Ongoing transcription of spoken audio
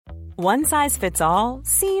One size fits all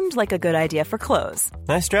seemed like a good idea for clothes.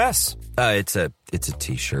 Nice dress. It's a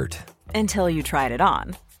t-shirt. Until you tried it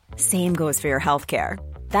on. Same goes for your healthcare.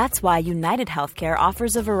 That's why United Healthcare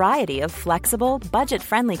offers a variety of flexible,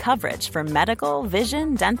 budget-friendly coverage for medical,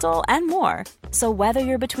 vision, dental, and more. So whether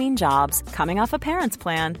you're between jobs, coming off a parent's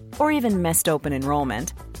plan, or even missed open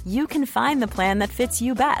enrollment, you can find the plan that fits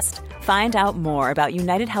you best. Find out more about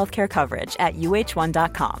United Healthcare coverage at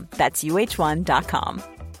uh1.com. That's uh1.com.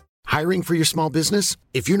 Hiring for your small business?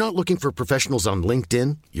 If you're not looking for professionals on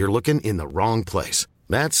LinkedIn, you're looking in the wrong place.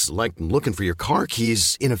 That's like looking for your car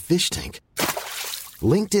keys in a fish tank.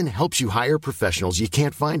 LinkedIn helps you hire professionals you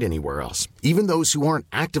can't find anywhere else, even those who aren't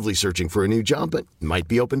actively searching for a new job but might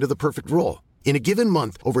be open to the perfect role. In a given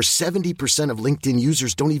month, over 70% of LinkedIn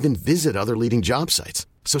users don't even visit other leading job sites.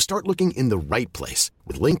 So start looking in the right place.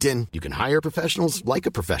 With LinkedIn, you can hire professionals like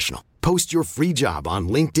a professional. Post your free job on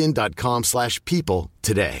linkedin.com/people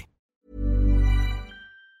today.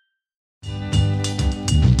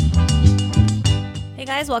 Hey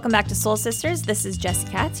guys, welcome back to Soul Sisters. This is Jessie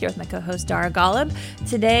Katz here with my co-host Dara Golub.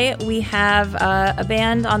 Today we have a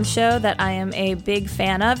band on the show that I am a big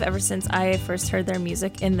fan of ever since I first heard their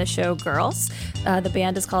music in the show Girls. The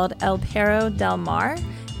band is called El Perro del Mar,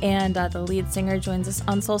 and the lead singer joins us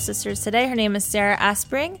on Soul Sisters today. Her name is Sarah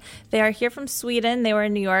Aspring. They are here from Sweden. They were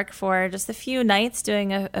in New York for just a few nights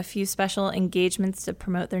doing a few special engagements to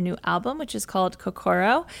promote their new album, which is called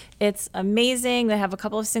Kokoro. It's amazing. They have a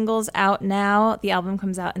couple of singles out now. The album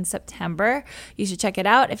comes out in September. You should check it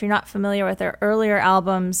out. If you're not familiar with their earlier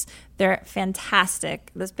albums, they're fantastic.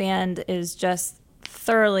 This band is just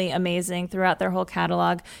thoroughly amazing throughout their whole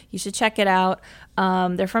catalog. You should check it out.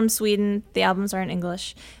 They're from Sweden. The albums are in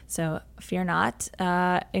English, so fear not,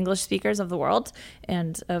 English speakers of the world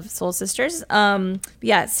and of Soul Sisters.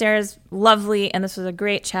 Yeah, Sarah's lovely, and this was a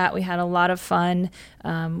great chat. We had a lot of fun.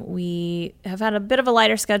 We have had a bit of a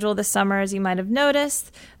lighter schedule this summer, as you might have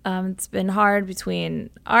noticed. It's been hard between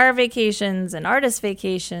our vacations and artist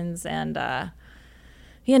vacations and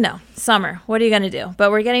summer. What are you going to do?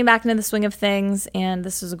 But we're getting back into the swing of things, and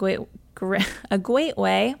this was a great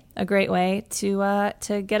way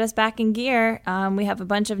to get us back in gear. We have a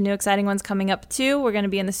bunch of new exciting ones coming up too. We're going to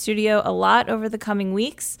be in the studio a lot over the coming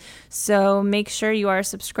weeks, so make sure you are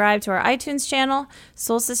subscribed to our iTunes channel,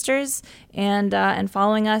 Soul Sisters, and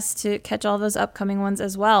following us to catch all those upcoming ones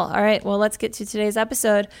as well. All right, well, let's get to today's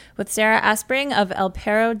episode with Sarah Aspring of El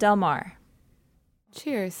Perro del Mar.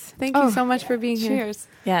 Cheers. Thank you so much for being here. Cheers.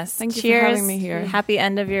 Yes. Thank you Cheers. for having me here. Happy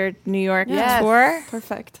end of your New York Yes. tour.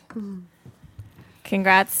 Perfect.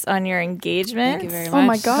 Congrats on your engagement. Thank you very much. Oh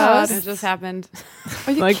my God. It just happened.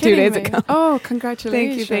 Are you Like 2 kidding days me? ago. Oh,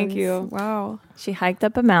 congratulations. Thank you. Wow. She hiked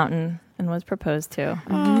up a mountain and was proposed to.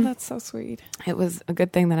 Oh, that's so sweet. It was a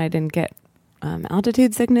good thing that I didn't get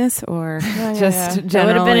altitude sickness or just yeah. That would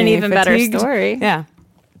generally have been an even better fatigued. story. Yeah.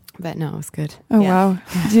 But no, it was good. Oh, Yeah. wow.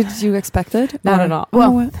 Did you expect it? Not Or- at all. Oh,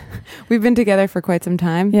 Well, what? we've been together for quite some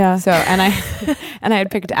time. Yeah. So, and I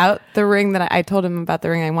had picked out the ring that I told him about the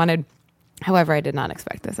ring I wanted. However, I did not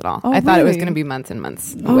expect this at all. Oh, I thought it was really? going to be months and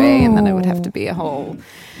months away, and then it would have to be a whole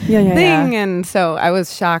thing. And so I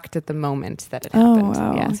was shocked at the moment that it Oh, happened.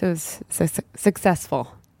 wow. Yeah, so it was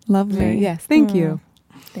successful. Lovely. Yes, thank you.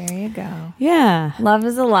 There you go. Yeah. Love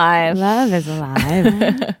is alive. Love is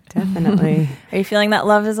alive. Definitely. Are you feeling that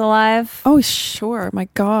love is alive? Oh, sure. My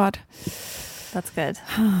God. That's good.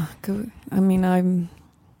 Good. I mean, I'm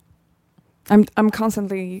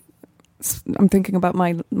constantly. I'm thinking about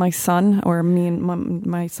my son, or me and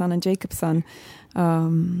my son and Jacob's son,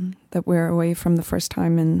 that we're away from the first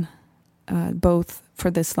time in both for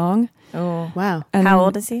this long. Oh, Wow. And how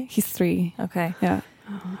old is he? He's 3. Okay. Yeah.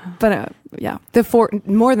 But yeah.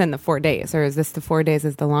 More than the 4 days, or is this the 4 days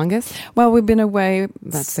is the longest? Well, we've been away.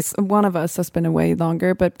 That's One of us has been away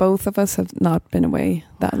longer, but both of us have not been away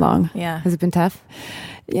that long. Yeah. Has it been tough?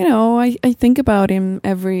 You know, I think about him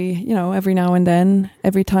every now and then,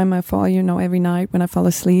 every time I fall, every night when I fall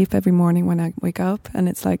asleep, every morning when I wake up, and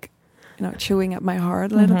it's like, chewing at my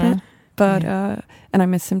heart a little bit. But and I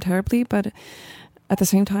miss him terribly, but at the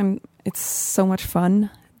same time, it's so much fun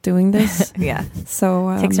doing this. Yeah.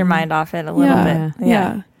 So Takes your mind off it a little bit.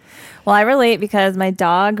 Yeah. Well, I relate because my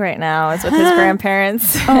dog right now is with his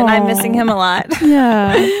grandparents and I'm missing him a lot.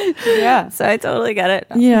 Yeah. Yeah. So I totally get it.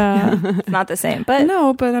 Yeah. It's not the same. But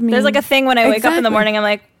No, but I mean, there's like a thing when I wake up in the Exactly. morning, I'm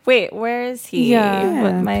like, wait, where is he? Yeah.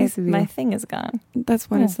 What, Yeah, piece of you. my thing is gone. that's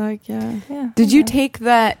what it's like. Yeah. Yeah. Did you take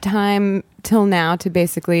that time till now to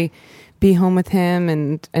basically be home with him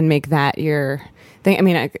and make that your thing? I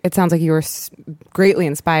mean, it sounds like you were greatly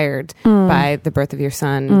inspired by the birth of your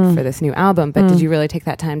son for this new album, but did you really take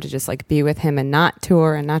that time to just like be with him and not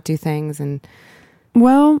tour and not do things? And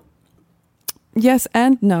well, yes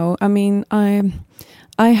and no. I mean,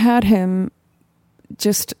 I had him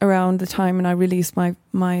just around the time when I released my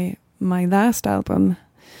last album.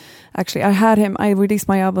 Actually, I released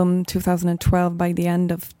my album 2012, by the end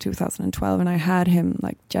of 2012, and I had him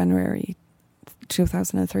like January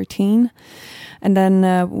 2013. And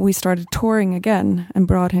then we started touring again and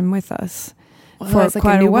brought him with us for like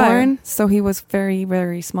quite a while. newborn? So he was very,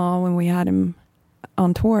 very small when we had him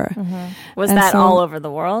on tour. Was And that so- all over the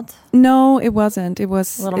world? No, it wasn't. It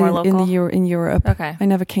was A little more in local? in Europe. Okay. I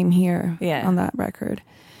never came here Yeah. on that record,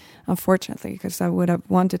 unfortunately, because I would have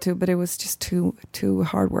wanted to, but it was just too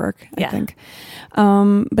hard work, I Yeah. think.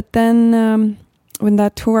 But then when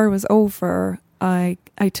that tour was over, I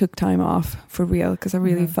took time off for real, because I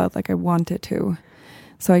really felt like I wanted to.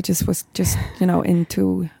 So I just was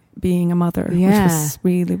into being a mother, which Yeah. was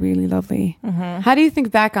really, really lovely. how do you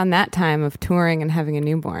think back on that time of touring and having a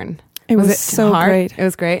newborn? It was it so hard? great. It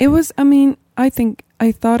was great. It was, I mean, I think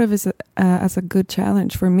I thought of it as a good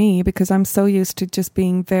challenge for me, because I'm so used to just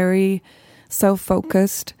being very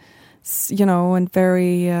self-focused, and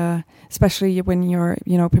very, especially when you're,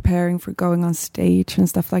 preparing for going on stage and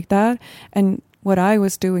stuff like that. And what I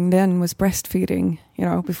was doing then was breastfeeding,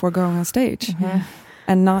 before going on stage,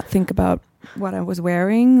 and not think about what I was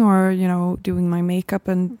wearing or, doing my makeup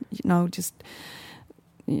and, just,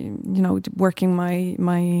 working my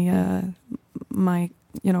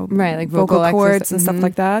Right, like vocal vocal cords and stuff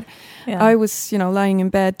like that. Yeah. I was, lying in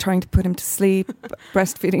bed trying to put him to sleep,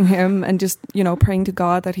 breastfeeding him, and just, praying to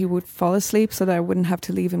God that he would fall asleep so that I wouldn't have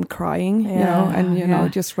to leave him crying,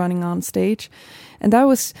 just running on stage. And that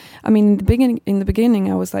was, I mean, in the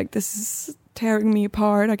beginning, I was like, this is tearing me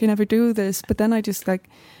apart. I can never do this. But then I just like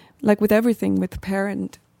with everything with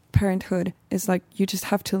parenthood, is like, you just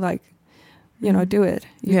have to do it.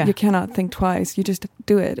 You cannot think twice. You just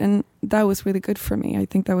do it. And that was really good for me. I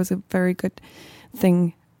think that was a very good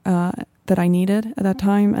thing that I needed at that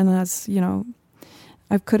time. And as,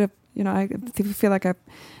 I could have, I feel like I've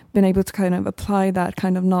been able to kind of apply that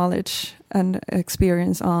kind of knowledge and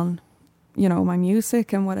experience on, my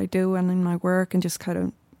music and what I do and in my work, and just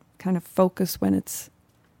kind of focus when it's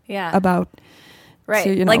about. Right.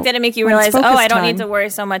 So, did it make you when it's realize, I focus don't need to time. worry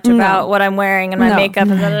so much about what I'm wearing and my No. makeup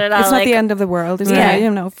and da-da-da. It's not the end of the world.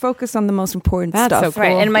 It's focus on the most important That's stuff. so cool.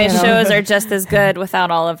 Right. And my shows are just as good without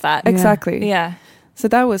all of that. Exactly. Yeah. So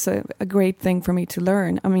that was a great thing for me to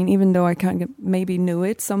learn. I mean, even though I kind of maybe knew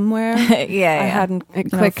it somewhere, I hadn't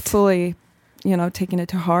clicked. fully, taken it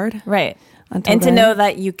to heart. Right. Until And to then. know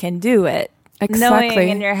that you can do it. Exactly. Knowing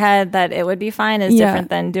in your head that it would be fine is different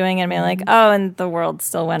than doing it and being like, and the world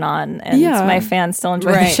still went on and my fans still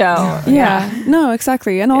enjoy the show. Yeah. No,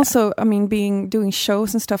 exactly. And also, I mean, doing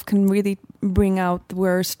shows and stuff can really bring out the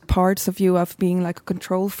worst parts of you, of being like a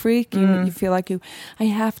control freak. You feel like I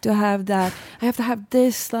have to have that. I have to have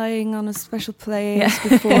this lying on a special place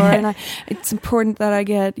before, and it's important that I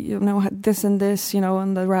get this and this,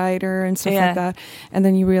 on the rider and stuff like that. And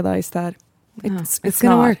then you realize that it's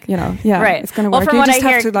gonna not, work. Right. It's gonna well, work. from You what I just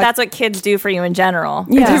have hear, to, that's what kids do for you in general.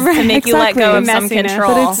 Yeah. Just to make you let go of some Messiness.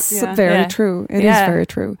 control. But it's very true. It is very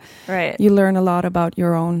true. Right. You learn a lot about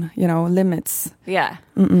your own, limits. Yeah.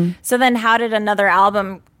 So then how did another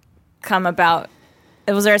album come about?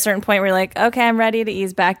 Was there a certain point where you're like, okay, I'm ready to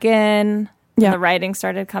ease back in? Yeah. The writing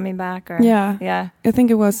started coming back? Or Yeah. I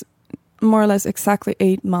think it was more or less exactly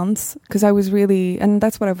 8 months, because I was really, and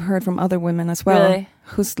that's what I've heard from other women as well, Really?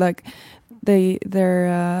 who's like,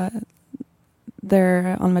 they're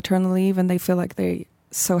on maternal leave and they feel like they're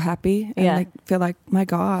so happy and they feel like, my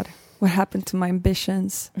God, what happened to my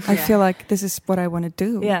ambitions? I feel like this is what I want to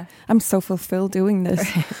do. Yeah. I'm so fulfilled doing this.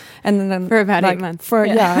 And then For about 8 months.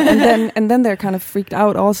 and then they're kind of freaked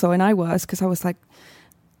out also, and I was, because I was like,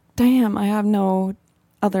 damn, I have no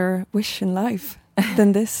other wish in life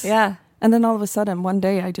than this. Yeah. And then all of a sudden one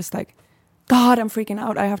day I just like, God, I'm freaking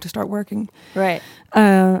out. I have to start working. Right.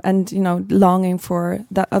 And, longing for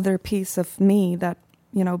that other piece of me that,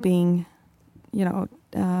 being,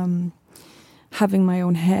 having my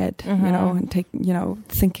own head, and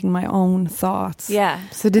thinking my own thoughts. Yeah.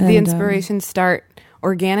 So did the inspiration start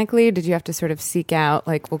organically? Did you have to sort of seek out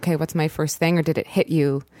like, okay, what's my first thing? Or did it hit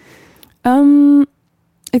you?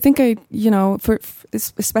 I think for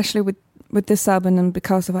especially with this album, and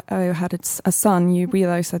because I had a son, you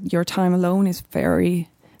realize that your time alone is very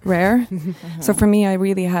rare. So for me, I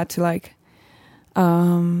really had to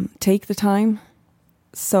take the time.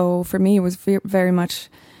 So for me, it was very much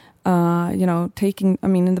taking,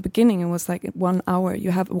 in the beginning it was like 1 hour,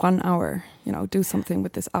 you have 1 hour, do something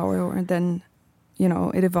with this hour, and then,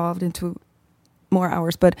 it evolved into more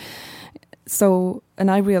hours. But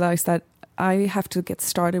and I realized that I have to get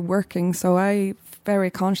started working. So I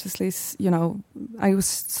very consciously,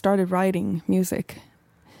 started writing music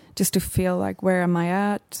just to feel like, where am I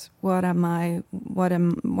at? What are my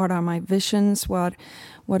visions? What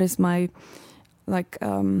is my, like,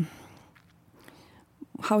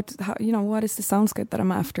 how what is the soundscape that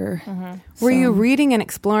I'm after? Were you reading and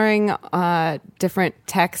exploring different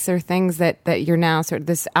texts or things that you're now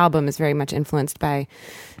this album is very much influenced by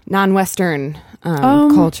non-Western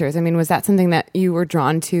cultures? I mean, was that something that you were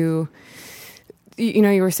drawn to?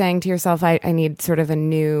 You were saying to yourself, I need sort of a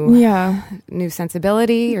new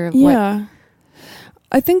sensibility, or what? Yeah.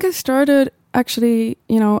 I think I started actually,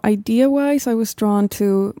 idea-wise, I was drawn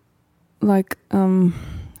to like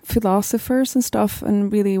philosophers and stuff,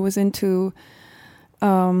 and really was into,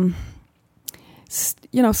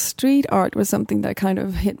 street art was something that kind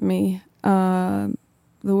of hit me. The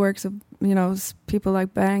works of, people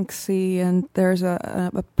like Banksy, and there's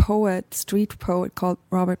a street poet called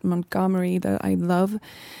Robert Montgomery that I love.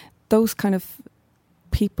 Those kind of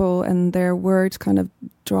people and their words kind of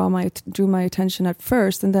drew my attention at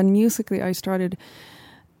first, and then musically I started,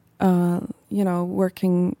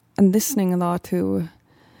 working and listening a lot to.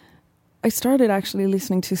 I started actually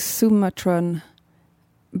listening to Sumatran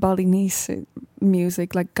Balinese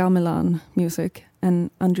music, like gamelan music,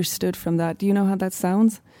 and understood from that. Do you know how that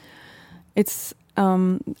sounds? It's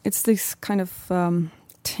this kind of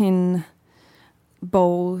tin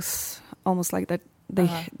bowls, almost like that.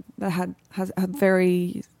 That has a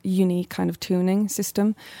very unique kind of tuning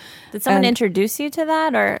system. Did someone introduce you to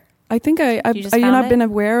that, or I think I've been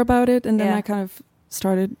aware about it, and then I kind of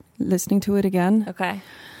started listening to it again. Okay.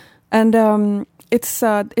 And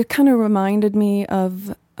it kind of reminded me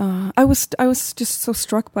of I was just so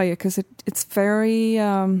struck by it because it's very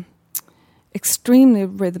extremely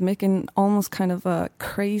rhythmic in almost kind of a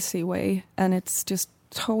crazy way, and it's just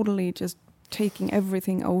totally just taking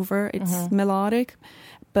everything over. It's melodic,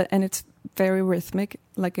 and it's very rhythmic,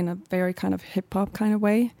 like in a very kind of hip hop kind of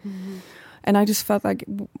way. And I just felt like,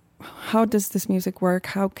 how does this music work?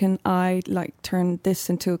 How can I like turn this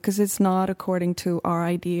into, because it's not according to our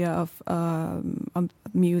idea of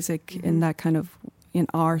music in that kind of, in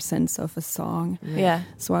our sense of a song. Yeah.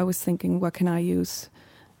 So I was thinking, what can I use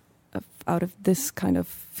out of this kind of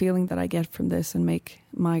feeling that I get from this and make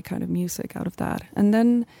my kind of music out of that? And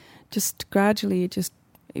then just gradually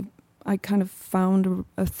I kind of found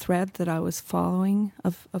a thread that I was following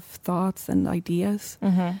of thoughts and ideas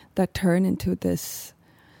that turn into this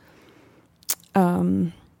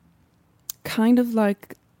kind of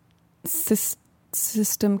like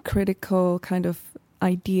system critical kind of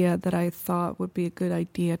idea that I thought would be a good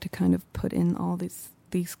idea to kind of put in all these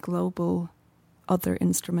global other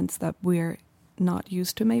instruments that we're not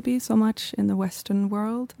used to maybe so much in the Western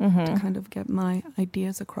world, to kind of get my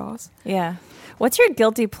ideas across. Yeah. What's your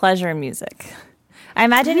guilty pleasure music? I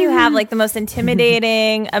imagine you have like the most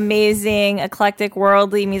intimidating, amazing, eclectic,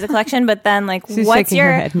 worldly music collection, but then like what's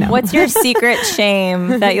your secret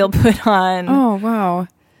shame that you'll put on? Oh, wow.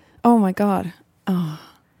 Oh my God. Oh.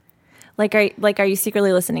 Are you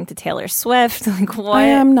secretly listening to Taylor Swift? Like what? I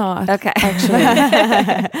am not. Okay. Actually.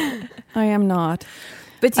 I am not.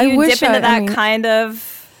 But do you dip into that kind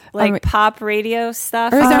of like pop radio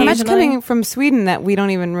stuff? Or is there much coming from Sweden that we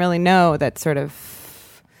don't even really know, that sort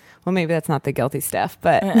of, well, maybe that's not the guilty stuff,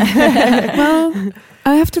 but. Well,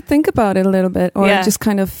 I have to think about it a little bit, or just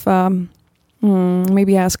kind of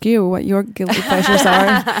maybe ask you what your guilty pleasures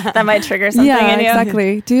are. That might trigger something in you. Yeah,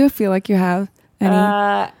 exactly. Do you feel like you have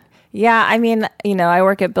any? Yeah, I mean, I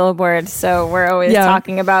work at Billboard, so we're always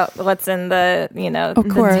talking about what's in the,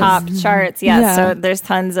 the top charts. Yeah, so there's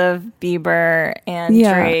tons of Bieber and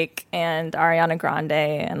Drake and Ariana Grande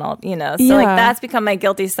and all, so like that's become my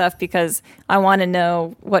guilty stuff because I want to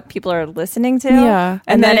know what people are listening to. Yeah.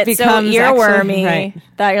 And then it's so earwormy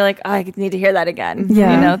that you're like, oh, I need to hear that again.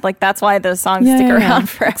 Yeah. Like that's why those songs stick around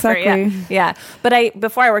forever. Exactly. Yeah. But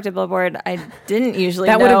before I worked at Billboard, I didn't usually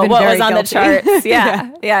know what was on guilty. the charts.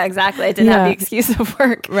 Yeah, exactly. I didn't have the excuse of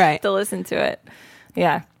work to listen to it.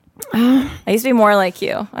 Yeah. I used to be more like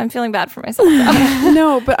you. I'm feeling bad for myself.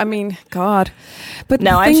 No, but I mean, God. But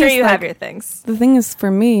no, I'm sure you have your things. The thing is,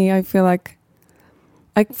 for me, I feel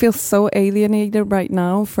so alienated right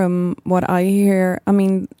now from what I hear. I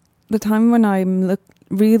mean, the time when I'm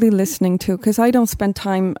really listening to, because I don't spend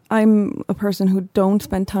time. I'm a person who don't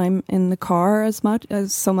spend time in the car as much.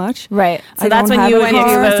 Right. So I that's don't when you have would a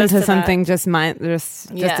car. expose listen to that. something just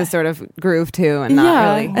to sort of groove to and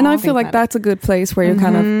not really. And I think feel like about it. that's a good place where you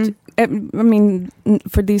kind of. I mean,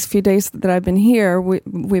 for these few days that I've been here,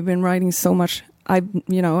 we've been writing so much. I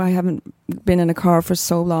haven't been in a car for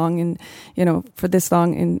so long, and for this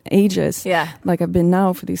long in ages. Yeah. Like I've been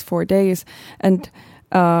now for these 4 days, and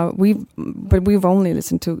we've only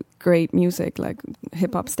listened to great music, like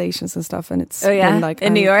hip hop stations and stuff, and it's been like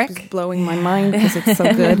in New York, just blowing my mind because it's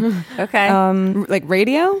so good. Okay. Like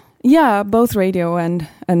radio? Yeah, both radio and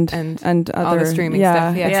other all the streaming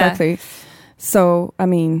stuff. Yeah, exactly. So I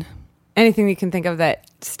mean, anything you can think of that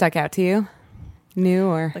stuck out to you, new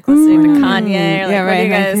or like listening to Kanye. Or like, yeah, what do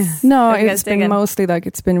you right. guys? no, what do you it's guys been digging? mostly like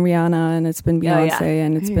it's been Rihanna and it's been Beyonce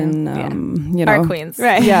and it's been Our queens,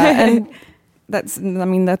 right? Yeah, and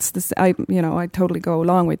that's this. I totally go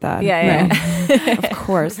along with that. Yeah. Of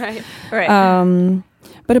course. Right.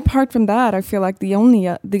 But apart from that, I feel like the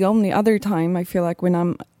only other time I feel like when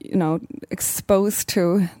I'm exposed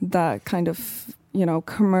to that kind of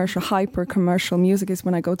hyper commercial music is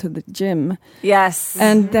when I go to the gym. Yes.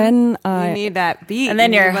 And then you need that beat, and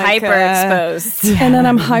then you're like, hyper exposed. and then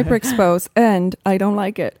I'm hyper exposed, and I don't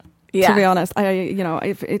like it. Yeah. To be honest,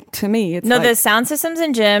 to me, it's like, the sound systems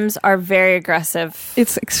in gyms are very aggressive.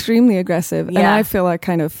 it's extremely aggressive, and Yeah. I feel like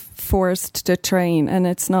kind of forced to train, and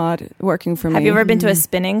it's not working for me. Have you ever been to a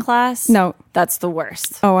spinning class? No. That's the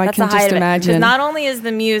worst. Oh, I That's can the height just of it. 'Cause imagine. not only is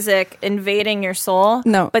the music invading your soul,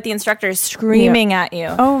 No. but the instructor is screaming at you.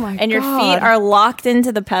 Oh my And your God. feet are locked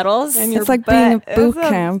into the pedals. And It's like being a boot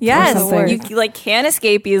camp. or Yes, something. you like can't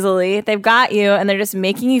escape easily. They've got you, and they're just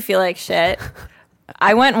making you feel like shit.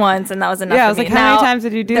 I went once, and that was enough. Yeah, I for was me. like, how many times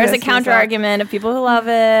did you do There's this a counter yourself? argument of people who love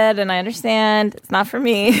it, and I understand it's not for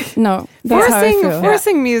me. No, that's how I feel.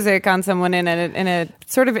 Forcing music on someone in a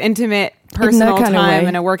sort of intimate personal kind of time way.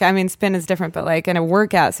 in a work. I mean, spin is different, but like in a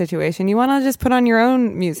workout situation, you want to just put on your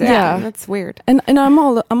own music. Yeah. That's weird. And I'm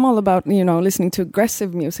all about listening to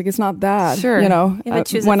aggressive music. It's not that Sure. but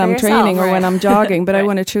choose it when for I'm yourself, training or right. when I'm jogging, but I Right.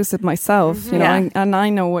 want to choose it myself. Yeah. And I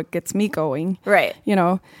know what gets me going. Right.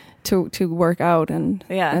 To work out and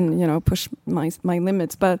Yeah. and push my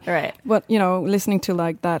limits. But Right. listening to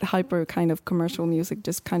like that hyper kind of commercial music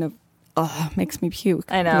just kind of makes me puke.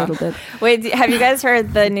 I know. A little bit. Wait, have you guys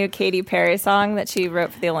heard the new Katy Perry song that she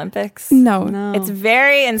wrote for the Olympics? No. It's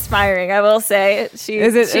very inspiring, I will say. She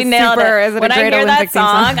nailed super- it. is it a When I great hear Olympic that theme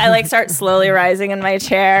song? song, I like start slowly rising in my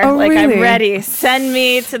chair. Oh, like really? I'm ready. Send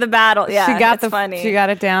me to the battle. Yeah, she got it's funny. She got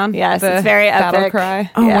it down. Yes, the it's very battle epic.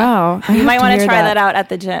 cry. Oh Yeah. wow! I You have might want to hear try that out at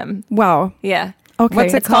the gym. Wow. Yeah. Okay.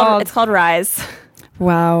 What's it It's called? called? It's called Rise.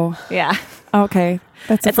 Wow. Yeah. Okay.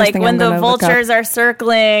 That's the It's first like thing when I'm the gonna look up. vultures are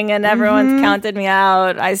circling and everyone's counted me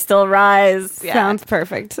out, I still rise. Yeah. Sounds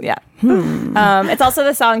perfect. Yeah. It's also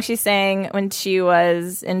the song she sang when she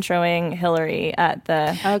was introing Hillary at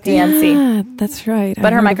the DNC. Yeah, that's right.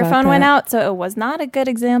 But her microphone went out, so it was not a good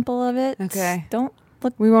example of it. Okay. Don't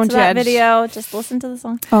look We won't to that judge. video. Just listen to the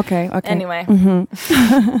song. Okay. Anyway. No,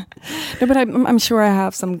 but I'm sure I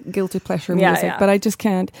have some guilty pleasure Yeah, music, yeah. but I just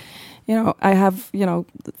can't. I have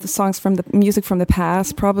the songs from the music from the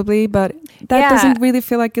past probably, but that Yeah. doesn't really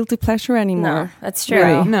feel like guilty pleasure No, anymore. that's true.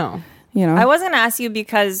 Really? No. I was going to ask you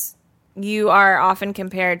because you are often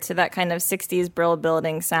compared to that kind of 60s Brill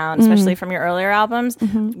building sound, especially from your earlier albums.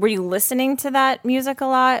 Were you listening to that music a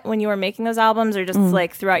lot when you were making those albums or just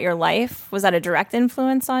like throughout your life? Was that a direct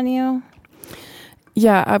influence on you?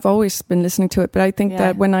 Yeah, I've always been listening to it, but I think Yeah.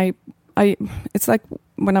 that when it's like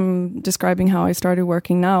when I'm describing how I started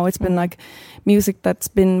working now, it's been like music that's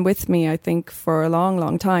been with me, I think, for a long,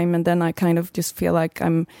 long time. And then I kind of just feel like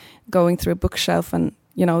I'm going through a bookshelf and,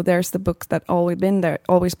 there's the book that always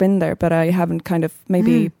been there, but I haven't kind of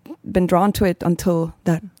maybe been drawn to it until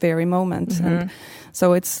that very moment. And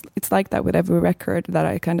so it's like that with every record that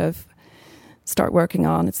I kind of start working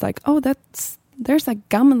on. It's like, there's a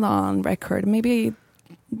Gamelan record. Maybe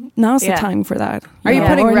now's the time for that. Are you know?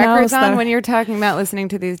 putting Or records now's on the- when you're talking about listening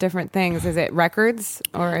to these different things? Is it records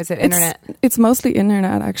or is it internet? It's mostly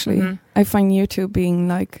internet, actually. I find YouTube being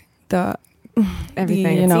like the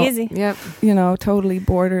Everything. It's easy. Yep. totally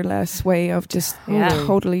borderless way of just Yeah.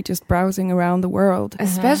 totally just browsing around the world.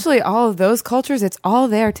 Especially all of those cultures, it's all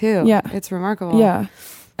there too. Yeah. It's remarkable. Yeah,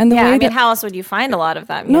 and the Yeah, way I mean, that how else would you find a lot of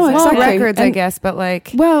that No, music? Well, exactly. records, I And- guess, but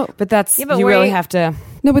like, well, but that's Yeah, but you where really you- have to.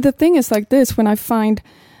 no, but the thing is like this: when I find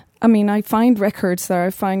records there.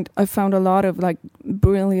 I found a lot of like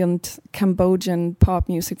brilliant Cambodian pop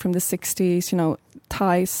music from the 60s,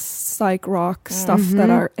 Thai psych rock stuff that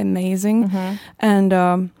are amazing. And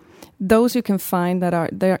those you can find that are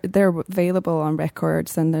they're available on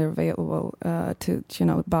records, and they're available to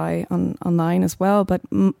buy online as well. But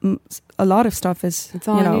a lot of stuff is it's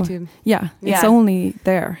all on YouTube. Yeah, it's only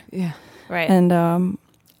there. Yeah, right. And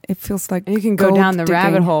it feels like you can go down the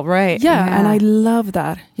rabbit hole, right? Yeah, and I love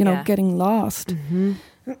that. Getting lost.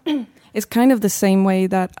 Mm-hmm. It's kind of the same way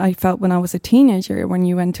that I felt when I was a teenager, when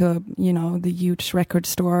you went to the huge record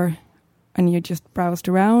store and you just browsed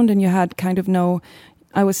around and you had kind of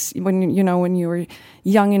when you were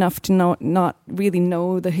young enough to not really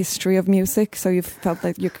know the history of music, so you felt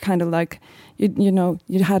that you're kind of like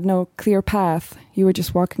you had no clear path. You were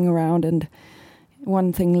just walking around, and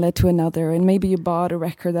one thing led to another, and maybe you bought a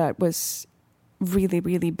record that was really,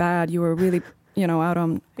 really bad. You were really out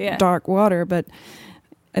on dark water, but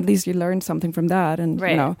at least you learned something from that, and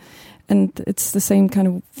and it's the same kind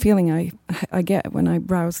of feeling I get when I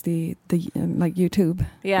browse the like YouTube.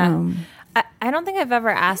 Yeah. I don't think I've ever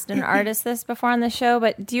asked an artist this before on the show,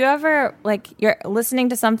 but do you ever, like, you're listening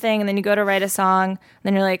to something and then you go to write a song, and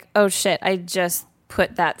then you're like, oh shit, I just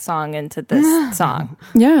put that song into this song.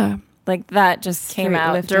 Yeah. Like that just came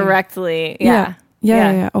out lifting. Directly. Yeah,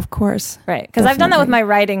 of course. Right. Because I've done that with my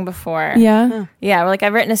writing before. Yeah. Yeah. Like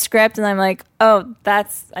I've written a script and I'm like, oh, I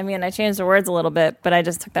changed the words a little bit, but I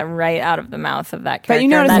just took that right out of the mouth of that character. But you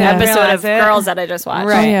noticed that episode of Girls that I just watched.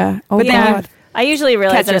 Right. Oh, yeah. Oh, but God. I usually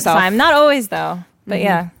realize it at the time. Not always, though. But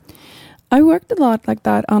yeah. I worked a lot like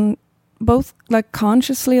that on both like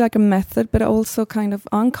consciously, like a method, but also kind of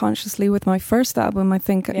unconsciously with my first album. I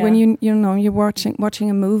think when you're watching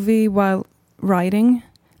a movie while writing,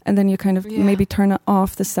 and then you kind of maybe turn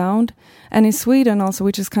off the sound. And in Sweden also,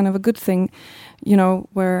 which is kind of a good thing,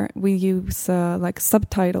 where we use like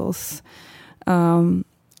subtitles. And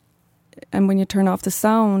when you turn off the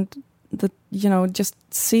sound, just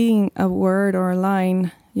seeing a word or a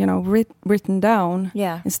line, written down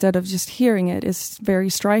instead of just hearing it is very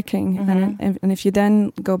striking. Mm-hmm. And if you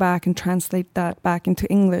then go back and translate that back into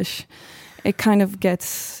English, it kind of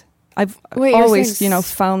gets... I've always,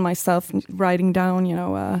 found myself writing down,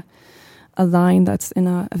 a line that's in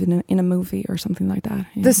a movie or something like that.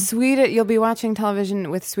 You'll be watching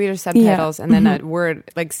television with Swedish subtitles, and then a word,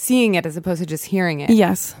 like seeing it as opposed to just hearing it.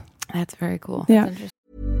 Yes, that's very cool. Yeah.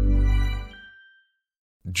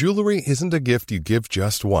 Jewelry isn't a gift you give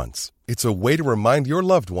just once. It's a way to remind your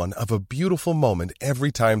loved one of a beautiful moment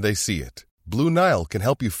every time they see it. Blue Nile can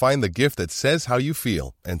help you find the gift that says how you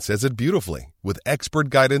feel and says it beautifully, with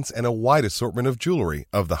expert guidance and a wide assortment of jewelry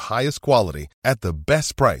of the highest quality at the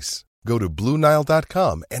best price. Go to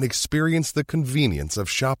BlueNile.com and experience the convenience of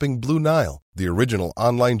shopping Blue Nile, the original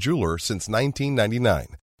online jeweler since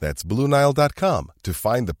 1999. That's BlueNile.com to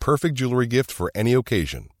find the perfect jewelry gift for any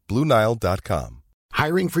occasion. BlueNile.com.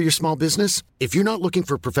 Hiring for your small business? If you're not looking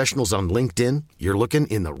for professionals on LinkedIn, you're looking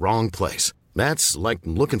in the wrong place. That's like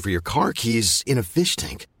looking for your car keys in a fish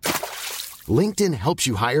tank. LinkedIn helps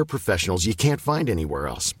you hire professionals you can't find anywhere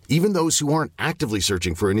else, even those who aren't actively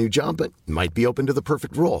searching for a new job but might be open to the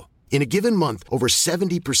perfect role. In a given month, over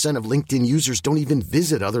 70% of LinkedIn users don't even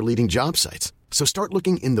visit other leading job sites. So start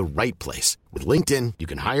looking in the right place. With LinkedIn, you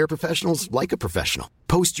can hire professionals like a professional.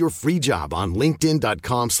 Post your free job on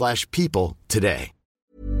linkedin.com/people today.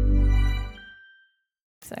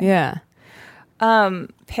 Yeah.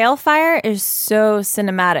 Pale Fire is so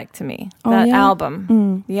cinematic to me. That album.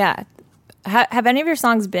 Mm. Yeah. Have any of your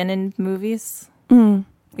songs been in movies? Mm.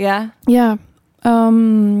 Yeah? Yeah.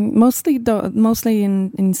 Mostly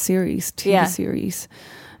in series, TV series.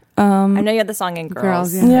 I know you had the song in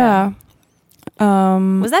Girls. Yeah.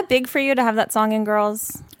 Was that big for you to have that song in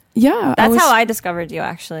Girls? Yeah. That's how I discovered you,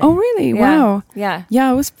 actually. Oh, really? Yeah. Wow. Yeah. Yeah,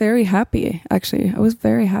 I was very happy, actually. I was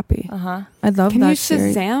very happy. Uh-huh. I love that. Can you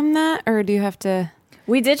Shazam that, or do you have to...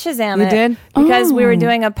 We did Shazam it. You did? Because we were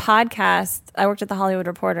doing a podcast. I worked at The Hollywood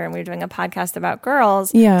Reporter, and we were doing a podcast about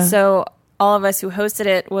girls. Yeah. So all of us who hosted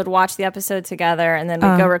it would watch the episode together, and then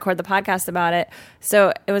we'd go record the podcast about it.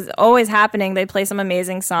 So it was always happening. They'd play some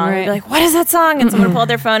amazing song. Right. We'd be like, what is that song? And someone would pull out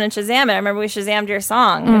their phone and Shazam it. I remember we Shazammed your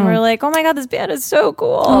song. And we were like, oh my God, this band is so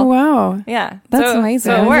cool. Oh, wow. Yeah. That's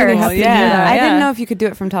amazing. So it works. Really yeah. I didn't know if you could do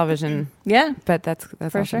it from television. Yeah. But that's for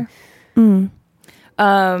awesome. sure. Mm.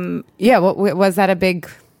 Yeah. Was that a big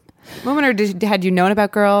moment, or had you known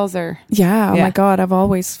about Girls, or? Yeah. Oh my God. I've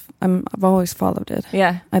always followed it.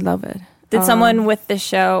 Yeah. I love it. Did someone with the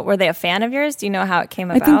show, were they a fan of yours? Do you know how it came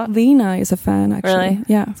about? I think Lena is a fan, actually. Really?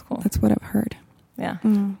 Yeah. That's cool. That's what I've heard. Yeah.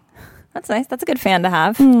 Mm. That's nice. That's a good fan to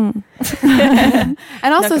have. Mm.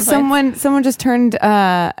 And also someone just turned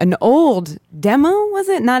an old demo, was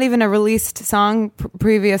it? Not even a released song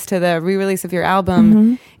previous to the re-release of your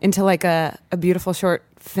album into like a beautiful short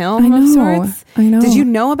film I of know, sorts. I know. Did you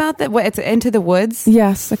know about that? What, it's Into the Woods?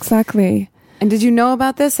 Yes, exactly. And did you know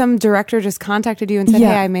about this? Some director just contacted you and said,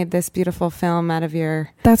 Yeah. "Hey, I made this beautiful film out of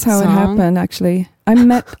your." That's how it song?" happened. Actually, I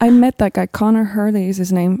met that guy. Connor Hurley is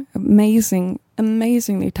his name.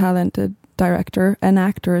 Amazingly talented director and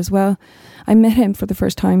actor as well. I met him for the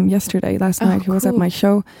first time last night. He was at cool. my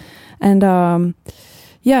show, and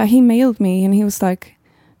he mailed me and he was like,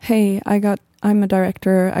 "Hey, I'm a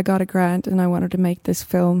director. I got a grant and I wanted to make this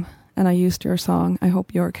film." And I used your song. I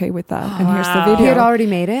hope you're okay with that. And here's the Wow. video. He had already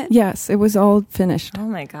made it. Yes, it was all finished. Oh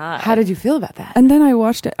my god. How did you feel about that? And then I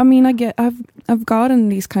watched it. I mean, I've gotten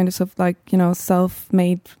these kinds of like, you know,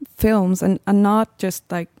 self-made films and not just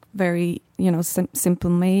like very, you know, simple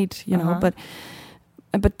made, you know, but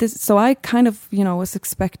this, so I kind of, you know, was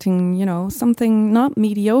expecting, you know, something not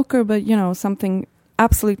mediocre, but, you know, something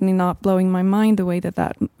absolutely not blowing my mind the way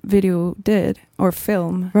that video did, or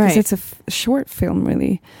film. Right. Because it's a short film,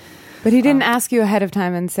 really. But he didn't ask you ahead of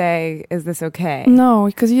time and say, "Is this okay?" No,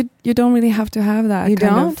 because you don't really have to have that. You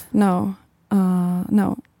kind don't? of- no.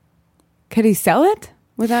 No. Could he sell it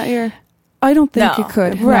without your? I don't think No. you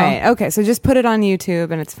could. no. Right. Okay. So just put it on YouTube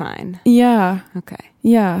and it's fine. Yeah. Okay.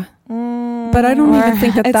 Yeah. But I don't Or- even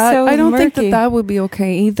think that it's that so I don't think murky. that would be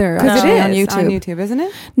okay either. Because actually, it is on YouTube. isn't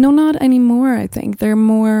it? No, not anymore. I think they're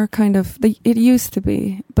more kind of. It used to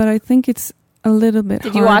be, but I think it's a little bit.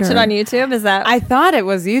 Did you watch it harder. on YouTube? Is that I thought it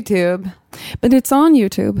was YouTube. But it's on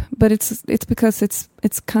YouTube. But it's because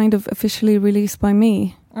it's kind of officially released by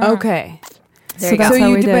me. Okay. There you go. that's how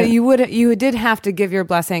you we did, did but it. you did have to give your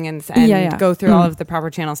blessing and Yeah. go through all of the proper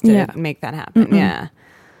channels to Yeah. make that happen. Mm-mm. Yeah.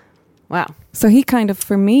 Wow. So he kind of,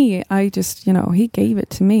 for me, I just, you know, he gave it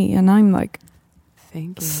to me, and I'm like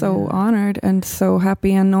Thank you. so honored and so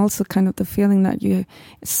happy, and also kind of the feeling that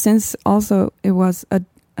since also it was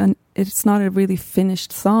it's not a really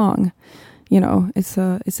finished song, you know, it's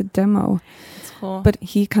a demo, That's cool. but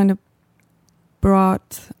he kind of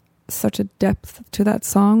brought such a depth to that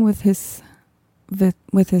song with his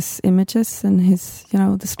images and his, you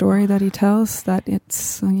know, the story that he tells, that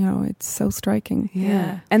it's, you know, it's so striking.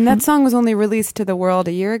 Yeah. And that song was only released to the world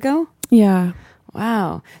a year ago? Yeah.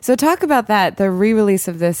 Wow. So talk about that, the re-release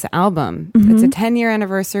of this album. Mhm. It's a 10-year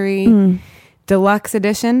anniversary deluxe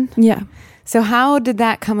edition. Yeah. So how did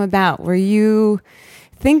that come about? Were you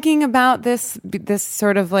thinking about this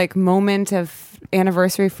sort of like moment of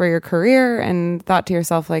anniversary for your career and thought to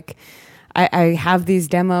yourself like, I have these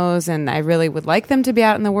demos and I really would like them to be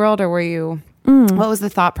out in the world? Or were you, what was the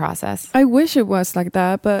thought process? I wish it was like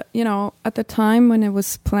that, but you know, at the time when it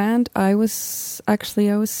was planned, I was,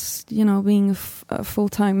 you know, being a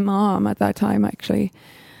full-time mom at that time, actually.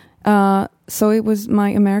 So it was my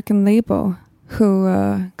American label who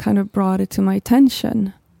kind of brought it to my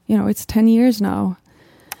attention. You know, it's 10 years now.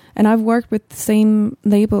 And I've worked with the same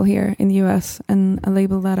label here in the US, and a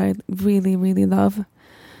label that I really, really love.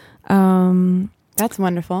 That's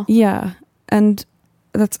wonderful. Yeah. And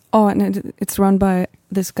that's and it's run by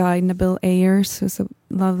this guy, Nabil Ayers, who's a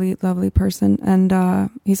lovely, lovely person. And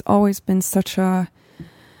he's always been such a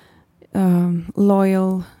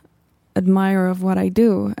loyal admirer of what I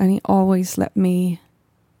do. And he always let me,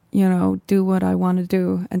 you know, do what I want to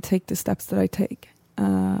do and take the steps that I take.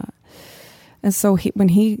 And so when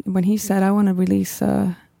he said, I want to release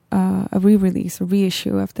a re-release, a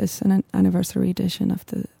reissue of this, an anniversary edition of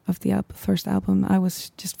the first album, I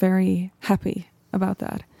was just very happy about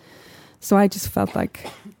that. So I just felt like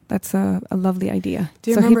that's a lovely idea.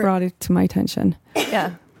 Do you so remember- he brought it to my attention.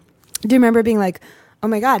 yeah. Do you remember being like, oh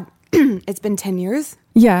my God, it's been 10 years?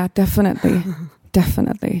 Yeah, definitely.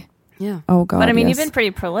 Definitely. Yeah. Oh God. But I mean, yes. you've been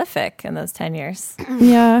pretty prolific in those 10 years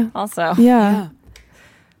Yeah. also. Yeah.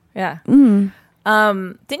 Yeah. Mm.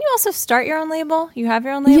 Didn't you also start your own label? You have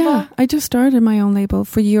your own label? Yeah. I just started my own label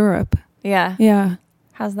for Europe. Yeah. Yeah.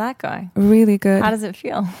 How's that going? Really good. How does it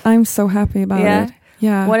feel? I'm so happy about Yeah? it.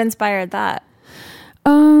 Yeah. What inspired that?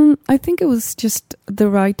 I think it was just the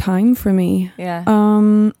right time for me. Yeah.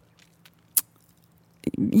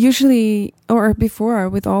 Usually, or before,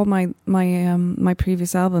 with all my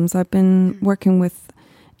previous albums, I've been working with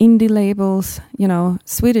indie labels, you know,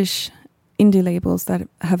 Swedish indie labels that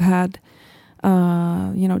have had,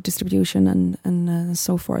 you know, distribution and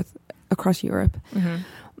so forth across Europe. Mm-hmm.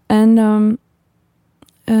 And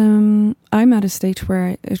I'm at a stage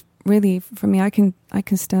where it really, for me, I can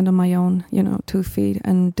stand on my own, you know, 2 feet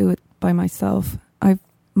and do it by myself. I've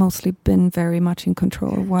mostly been very much in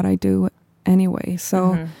control of what I do anyway.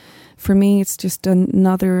 So for me, it's just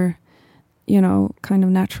another, you know, kind of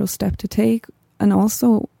natural step to take. And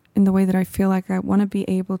also in the way that I feel like I want to be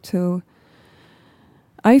able to,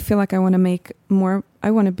 I feel like I want to make more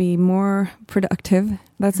I want to be more productive.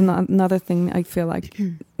 That's another thing I feel like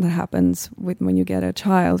that happens when you get a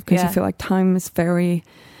child, because you feel like time is very,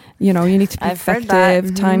 you need to be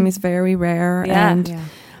effective. Time is very rare, and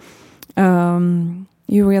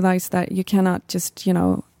you realize that you cannot just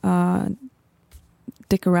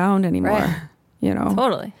dick around anymore. Right.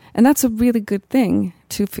 Totally. And that's a really good thing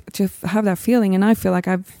to have that feeling. And I feel like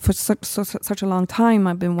for such a long time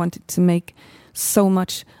I've been wanting to make so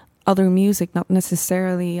much other music, not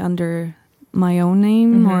necessarily under my own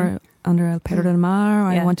name or under El Perro del Mar.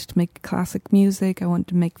 I wanted to make classic music. I wanted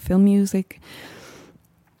to make film music,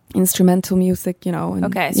 instrumental music, And,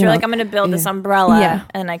 okay, so you're like, I'm going to build this umbrella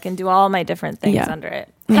and I can do all my different things under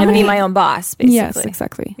it. And be my own boss, basically. Yes,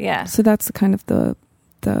 exactly. Yeah. So that's kind of the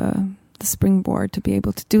springboard to be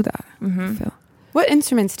able to do that. I feel. What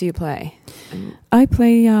instruments do you play? I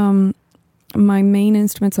play, my main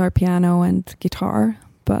instruments are piano and guitar,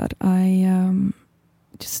 but I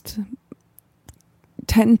just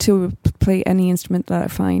tend to play any instrument that I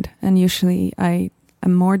find. And usually I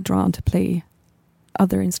am more drawn to play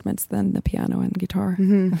other instruments than the piano and guitar.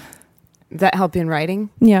 Does that help you in writing?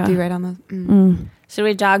 Yeah. Do you write on those? Should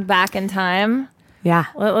we jog back in time? Yeah.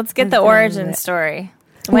 Let's get the origin story.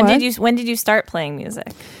 When did you start playing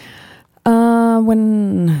music?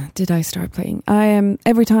 When did I start playing?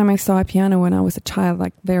 Every time I saw a piano when I was a child,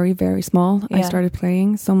 like very, very small, I started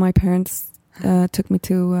playing. So my parents took me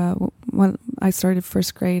to, when I started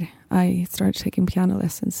first grade, I started taking piano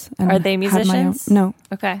lessons. And are they musicians? No.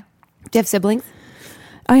 Okay. Do you have siblings?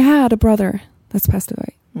 I had a brother that's passed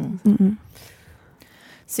away.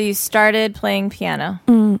 So you started playing piano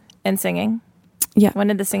and singing? Yeah. When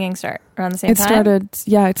did the singing start? Around the same time?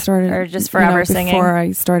 It started. Or just forever singing? Before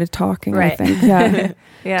I started talking, right. I think. Yeah.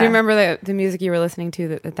 Yeah. Do you remember the music you were listening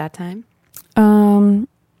to at that time?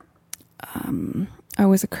 I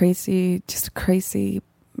was a crazy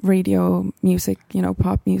radio music,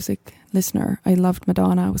 pop music listener. I loved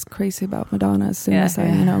Madonna. I was crazy about Madonna as soon as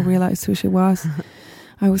I, realized who she was.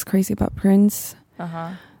 I was crazy about Prince.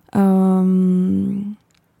 But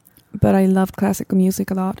I loved classical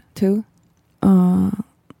music a lot too.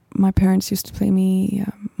 My parents used to play me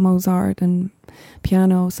Mozart and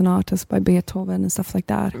piano sonatas by Beethoven and stuff like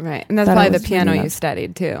that. Right. And that's probably the piano you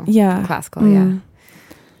studied too. Yeah. Classical, yeah.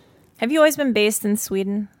 Have you always been based in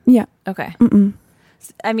Sweden? Yeah. Okay.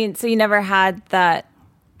 I mean, so you never had that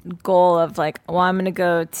goal of like, well, I'm going to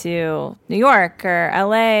go to New York or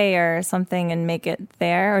LA or something and make it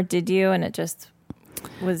there? Or did you and it just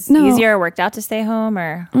was easier or worked out to stay home?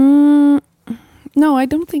 Or no, I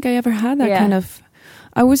don't think I ever had that kind of...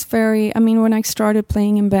 I was when I started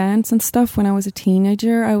playing in bands and stuff when I was a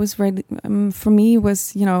teenager, I was really... for me,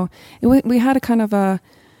 was, we had a kind of a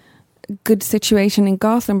good situation in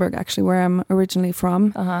Gothenburg, actually, where I'm originally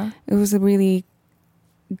from. It was a really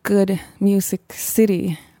good music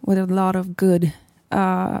city with a lot of good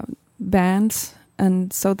bands.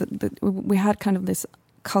 And so we had kind of this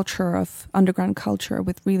culture of underground culture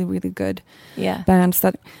with really, really good bands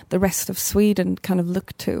that the rest of Sweden kind of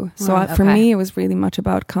looked to. So for me, it was really much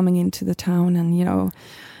about coming into the town and,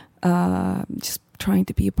 just trying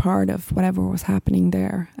to be a part of whatever was happening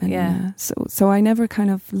there. And so I never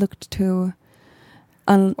kind of looked to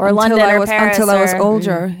London or Paris until I was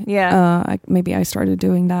older. Maybe I started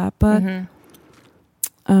doing that, but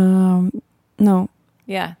no.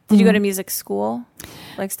 Yeah. Did you go to music school?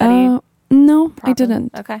 Like study? No, properly? I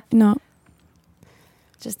didn't. Okay. No.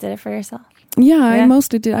 Just did it for yourself? Yeah, I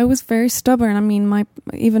mostly did. I was very stubborn. I mean, my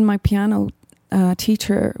piano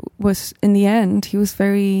teacher was, in the end, he was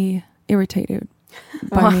very irritated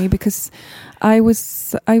by me because I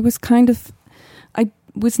was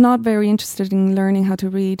not very interested in learning how to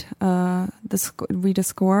read read a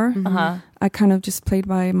score. I kind of just played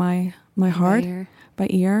by my heart, by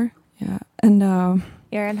ear. Yeah, and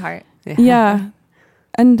ear and heart. Yeah.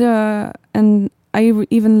 And I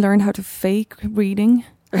even learned how to fake reading,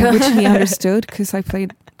 which he understood because I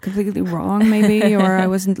played completely wrong, maybe, or I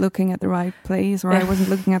wasn't looking at the right place, or I wasn't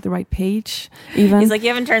looking at the right page. Even he's like, you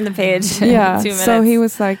haven't turned the page. Yeah. In 2 minutes. So he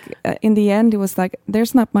was like, in the end, he was like,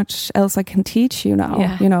 "There's not much else I can teach you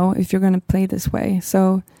now. If you're going to play this way."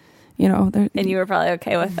 So, and you were probably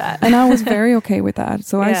okay with that. And I was very okay with that.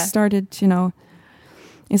 So I started,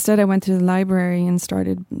 instead, I went to the library and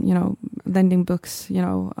started, lending books,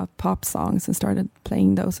 of pop songs and started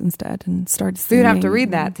playing those instead and started singing. So you'd have to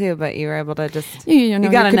read that too, but you were able to just... You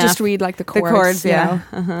could just read like the chords.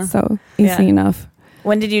 So easy enough.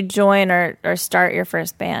 When did you join or start your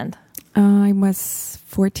first band? I was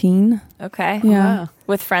 14. Okay. Yeah. Wow.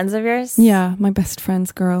 With friends of yours? Yeah, my best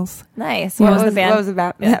friends, girls. Nice. What was the band? What was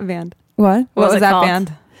that band? What was that called?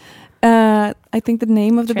 band? I think the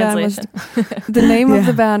name of the band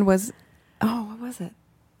was what was it?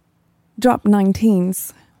 Drop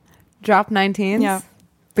 19s. Drop 19s? Yeah.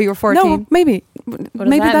 But you were 14? No, maybe. What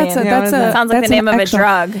Maybe does that that's mean? a Sounds like the name of a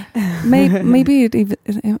drug. Maybe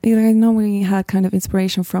I know we had kind of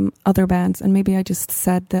inspiration from other bands, and maybe I just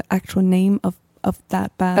said the actual name of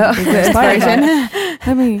that band. Inspiration.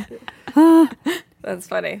 I mean, That's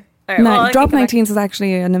funny. All right, well, Drop 19s is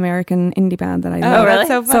actually an American indie band that I love. Oh, really?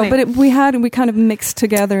 That's so funny. We kind of mixed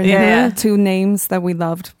together two names that we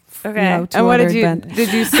loved. Okay. And what did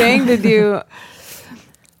you sing? Did you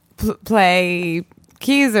play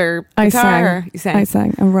keys or guitar? I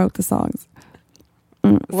sang and wrote the songs.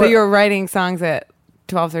 So you were writing songs at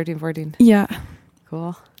 12, 13, 14? Yeah.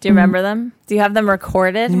 Cool. Do you remember them? Do you have them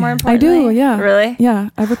recorded, more I importantly? do, yeah. Really? Yeah,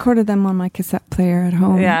 I recorded them on my cassette player at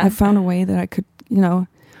home. Yeah. I found a way that I could,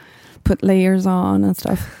 put layers on and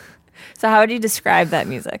stuff. So how would you describe that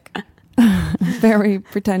music? Very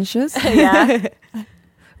pretentious. Yeah.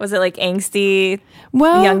 Was it like angsty,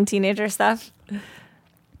 young teenager stuff?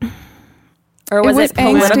 Or was it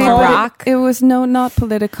political angsty, rock? It was not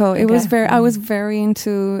political. It was Okay. I was very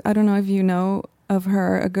into, I don't know if you know of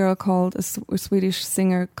her, a girl called, a Swedish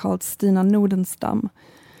singer called Stina Nordenstam.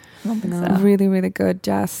 I don't think so. Really, really good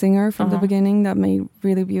jazz singer from the beginning that made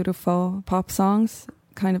really beautiful pop songs,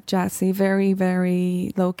 kind of jazzy, very,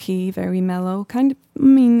 very low key, very mellow, kind of,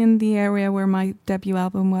 in the area where my debut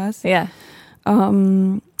album was. Yeah.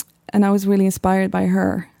 And I was really inspired by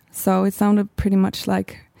her. So it sounded pretty much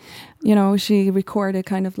like, she recorded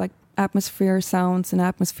kind of like atmosphere sounds and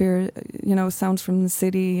sounds from the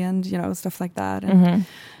city and, stuff like that. And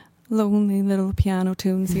lonely little piano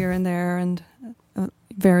tunes here and there and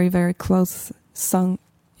very, very close sung,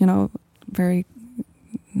 a very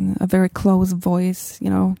close voice,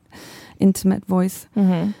 intimate voice.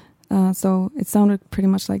 So it sounded pretty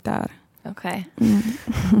much like that. Okay.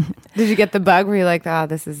 Did you get the bug where you're like,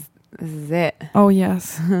 this is it? Oh,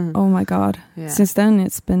 yes. Oh, my God. Yeah. Since then,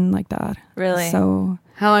 it's been like that. Really? So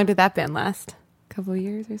How long did that band last? A couple of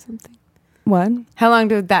years or something? what? How long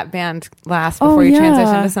did that band last before you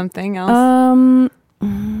transitioned to something else?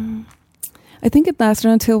 I think it lasted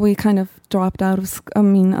until we kind of dropped out of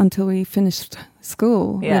until we finished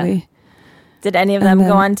school, Yeah. really. Did any of And them go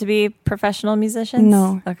then- on to be professional musicians?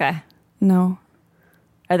 No. Okay. No.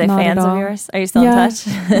 Are they Not at fans of all. yours? Are you still in touch?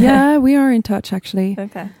 Yeah, we are in touch, actually.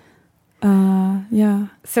 Okay. Yeah.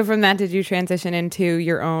 So from that, did you transition into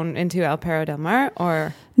El Perro del Mar,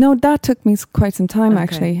 or? No, that took me quite some time, Okay.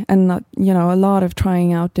 actually. And, a lot of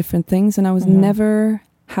trying out different things. And I was never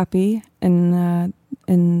happy in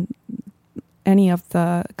any of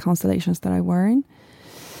the constellations that I were in.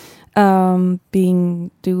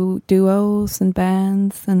 Being duos and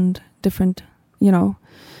bands and different,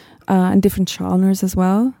 and different genres as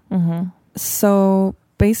well. So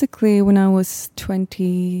basically, when I was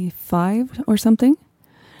 25 or something,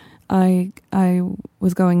 I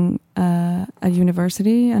was going at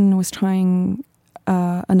university and was trying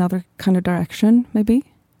another kind of direction, maybe.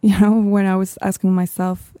 When I was asking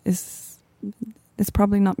myself, it's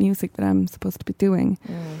probably not music that I'm supposed to be doing,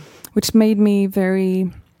 which made me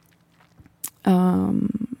very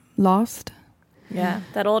lost. Yeah.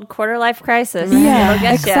 That old quarter life crisis. Yeah, It'll get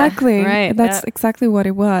ya. exactly. Right. That's exactly what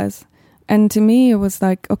it was. And to me, it was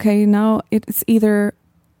like, okay, now it's either,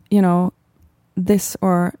 this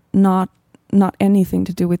or not anything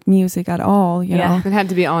to do with music at all, you know. It had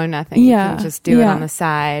to be all or nothing. Yeah. You couldn't just do it on the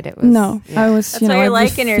side. It was No, I was, That's what you're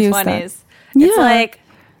like in your 20s. It's like,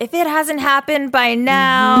 if it hasn't happened by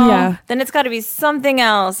now, then it's got to be something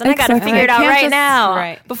else. And I got to Exactly. figure it out I can't right just- now.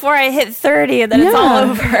 right. Before I hit 30, and then it's all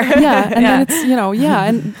over. Yeah, and then it's,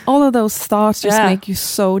 and all of those thoughts just Yeah. make you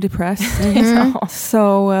so depressed. know.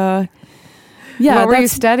 So, What were you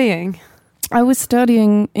studying? I was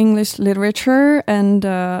studying English literature and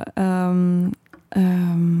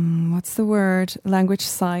what's the word? Language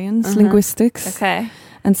science, linguistics, Okay.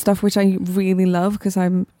 and stuff which I really love because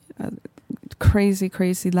I'm a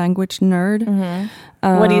crazy language nerd.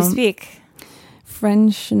 What do you speak?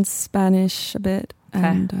 French and Spanish a bit, Okay.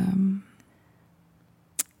 and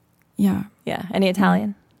yeah, Yeah. Any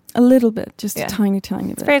Italian? a little bit, just Yeah. a tiny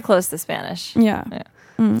bit. It's very close to Spanish. Yeah. Yeah.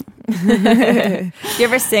 Mm. Do you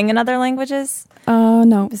ever sing in other languages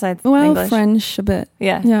No. besides Well, English? French a bit.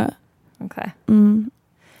 Yeah. Yeah. Okay. Mm.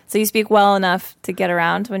 So you speak well enough to get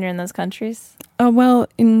around when you're in those countries? Well,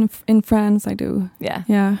 in France, I do. Yeah.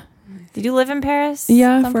 Yeah. Did you live in Paris?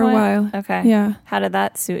 Yeah, at some for a point? while. Okay. Yeah. How did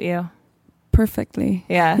that suit you? Perfectly.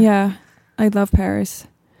 Yeah. Yeah. I love Paris.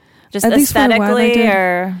 Just At least for a while I aesthetically, did.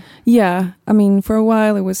 or Yeah. I mean, for a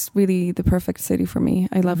while, it was really the perfect city for me.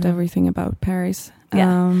 I loved Mhm. everything about Paris.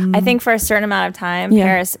 Yeah. I think for a certain amount of time, Yeah.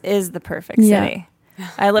 Paris is the perfect Yeah. city.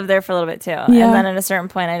 I lived there for a little bit too. Yeah. And then at a certain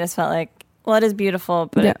point, I just felt like, well, it is beautiful,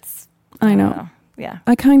 but Yeah. it's... I know. don't know. Yeah.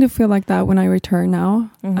 I kind of feel like that when I return now.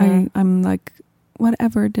 I'm like,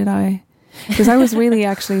 whatever did I... Because I was really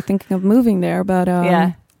actually thinking of moving there, but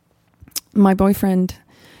Yeah. my boyfriend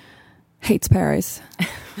hates Paris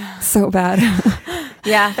so bad.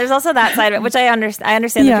 Yeah. There's also that side of it, which I understand. I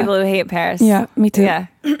understand the Yeah. people who hate Paris. Yeah, me too. Yeah.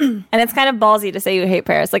 And it's kind of ballsy to say you hate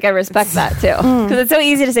Paris. Like, I respect that too. Because it's so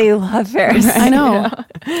easy to say you love Paris. I know.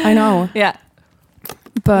 I know. Yeah.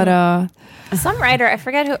 But Some writer, I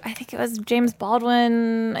forget who, I think it was James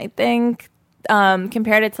Baldwin, I think,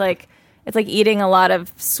 compared it to like, it's like eating a lot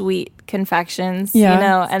of sweet confections, Yeah. you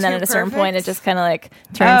know, and then too at a certain point, it perfect. just kind of like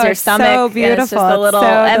turns Oh, your it's stomach. so And it's beautiful. just a little It's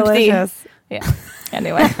so empty. delicious. Yeah.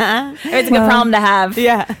 Anyway, it's a good problem to have.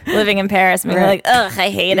 Yeah. Living in Paris, I mean, you're Right. like, ugh, I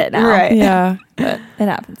hate it now. Right. yeah, But it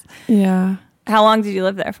happens. yeah. How long did you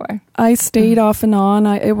live there for? I stayed off and on.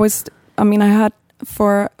 I had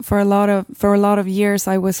for a lot of years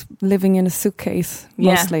I was living in a suitcase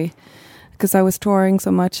Yeah. mostly because I was touring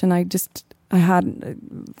so much, and I had a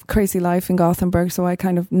crazy life in Gothenburg, so I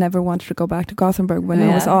kind of never wanted to go back to Gothenburg when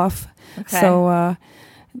I was Yeah. off. Okay. So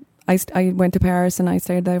I went to Paris and I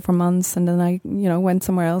stayed there for months, and then I went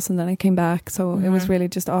somewhere else, and then I came back. So it was really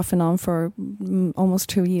just off and on for almost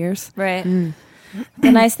 2 years. Right.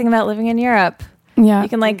 The nice thing about living in Europe, Yeah, you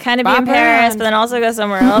can like kind of be in Bop Paris, around. but then also go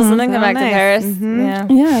somewhere else and then come Oh, back to nice. Paris. Mhm. Yeah.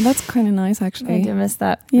 yeah, that's kind of nice I actually. do miss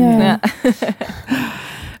that. Yeah.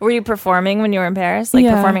 Were you performing when you were in Paris? Like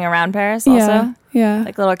Yeah. performing around Paris Yeah, also? yeah.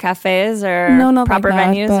 Like little cafes or No, not proper like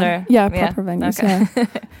that, venues but- or yeah, proper venues. Okay. Yeah,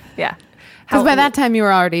 Yeah. Because by that time you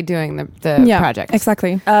were already doing the yeah, project.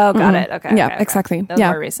 exactly. Oh, got Mhm. it. Okay. Yeah, okay, okay. exactly. That was Yeah.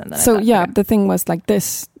 more recent than I So thought. yeah, Okay. the thing was like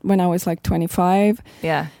this when I was like 25.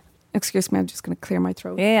 Yeah. Excuse me, I'm just gonna clear my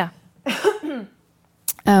throat. Yeah.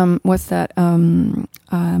 Was that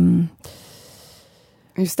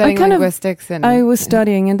You're studying kind of- linguistics and I was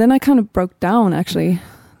studying, and then I kind of broke down. Actually,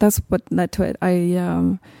 that's what led to it.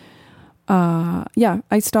 I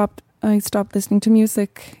stopped listening to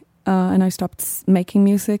music, and I stopped making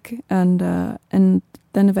music, and then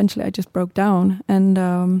eventually I just broke down, and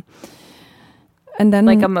then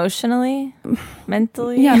Like emotionally,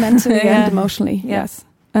 mentally. yeah, mentally Yeah. and emotionally, Yeah. yes.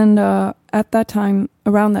 And at that time,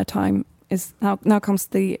 around that time, is now comes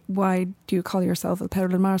the why do you call yourself a Pedro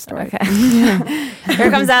del Mar story? Okay. Here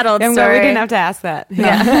comes that old I'm glad story. we didn't have to ask that.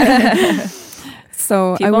 Yeah.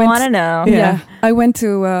 So People I went. want to know. Yeah. I went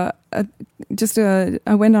to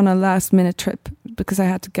I went on a last minute trip because I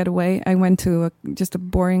had to get away. I went to just a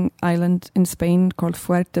boring island in Spain called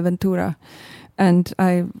Fuerteventura, and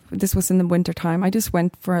this was in the winter time. I just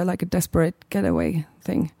went for like a desperate getaway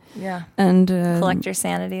thing, Yeah. and Collect your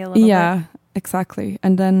sanity a little yeah, bit. exactly.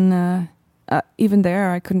 And then even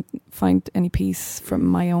there, I couldn't find any peace from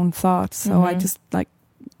my own thoughts. So I just like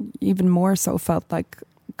even more so felt like,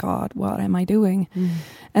 God, what am I doing?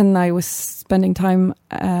 And I was spending time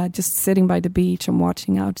just sitting by the beach and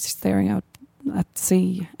watching out, staring out at the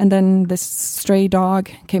sea. And then this stray dog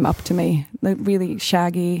came up to me, like really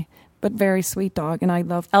shaggy but very sweet dog. And I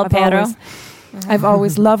loved El Perro. I've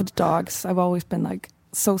always loved dogs. I've always been like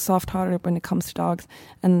so soft-hearted when it comes to dogs.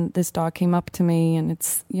 And this dog came up to me, and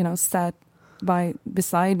it's sat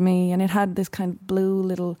beside me, and it had this kind of blue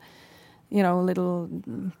little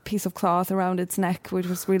piece of cloth around its neck, which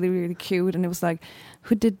was really, really cute. And it was like,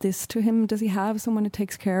 who did this to him? Does he have someone who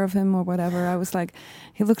takes care of him or whatever? I was like,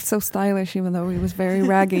 he looked so stylish, even though he was very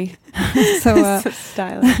raggy. So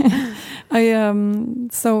stylish.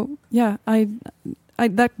 I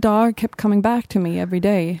that dog kept coming back to me every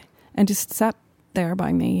day and just sat there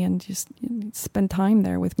by me and just spent time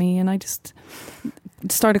there with me. And I just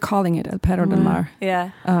started calling it El Perro del Mar.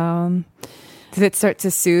 Yeah. Did it start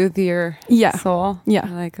to soothe your Yeah. soul? Yeah.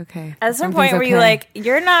 You're like, okay. At some something's point where you okay. like,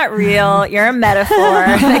 you're not real, you're a metaphor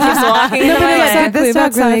that keeps walking into my life. Exactly, This dog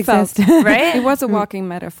that's how really I felt. exists. Right? It was a walking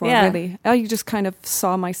metaphor, Yeah. really. I just kind of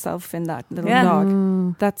saw myself in that little Yeah.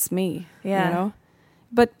 dog. That's me, Yeah.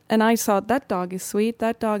 And I saw that dog is sweet.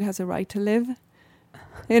 That dog has a right to live.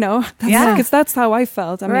 Yeah. Because that's how I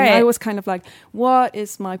felt. I mean, Right. I was kind of like, what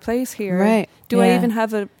is my place here? Right. Do I Yeah. even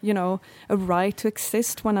have a right to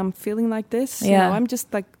exist when I'm feeling like this? Yeah. I'm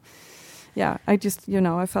just like, I just,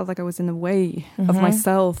 I felt like I was in the way of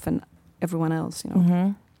myself and everyone else,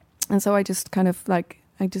 Mm-hmm. And so I just kind of like,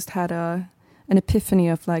 I just had an epiphany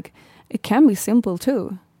of like, it can be simple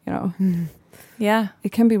too, Yeah.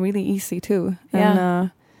 It can be really easy too. Yeah.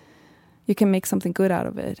 And you can make something good out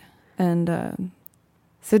of it. And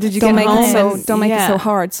So did you don't get make home? it so and- don't make it so yeah.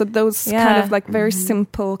 hard. So those Yeah. kind of like very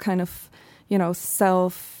simple kind of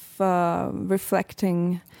self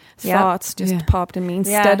reflecting thoughts just popped in me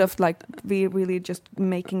instead of like really just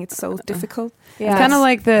making it so difficult. It's kind of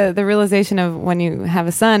like the realization of when you have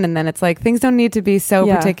a son, and then it's like things don't need to be so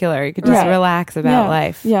particular. You could just relax about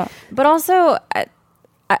life. Yeah. But also,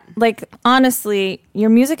 like, honestly, your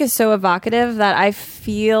music is so evocative that I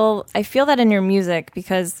feel that in your music,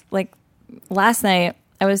 because like last night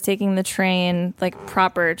I was taking the train, like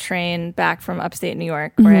proper train, back from upstate New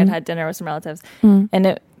York, where I had dinner with some relatives,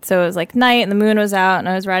 and so it was like night and the moon was out, and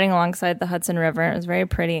I was riding alongside the Hudson River. It was very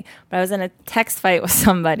pretty, but I was in a text fight with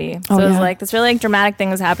somebody. So it was like this really like dramatic thing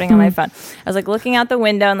was happening on my phone. I was like looking out the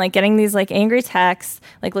window and like getting these like angry texts,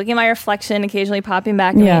 like looking at my reflection, occasionally popping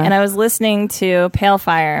back at me, and I was listening to Pale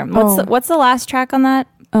Fire. What's the last track on that?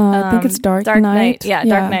 I think it's Dark Night. Yeah,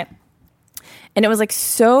 Dark Night. And it was like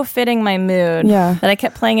so fitting my mood that I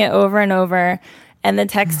kept playing it over and over, and the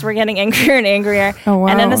texts were getting angrier and angrier. Oh, wow.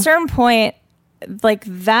 And at a certain point, like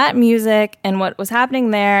that music and what was happening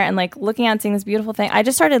there, and like looking out and seeing this beautiful thing, I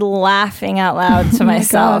just started laughing out loud to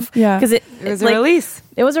myself. Because it was a release.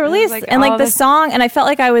 It was a release. Like, and like the song, and I felt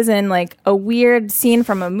like I was in like a weird scene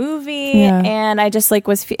from a movie, and I just like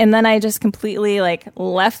and then I just completely like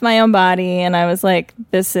left my own body, and I was like,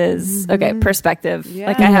 this is okay, perspective.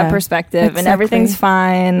 Like I have perspective, and everything's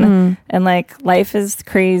fine, and like life is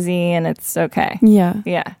crazy, and it's okay.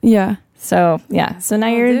 Yeah. So now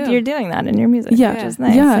you're doing that in your music, which is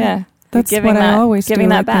nice. Yeah. That's what I always giving do,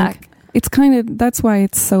 that back. It's kind of, that's why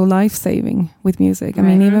it's so life-saving with music. I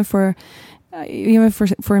mean, even for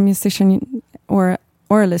a musician or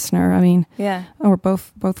a listener, I mean, or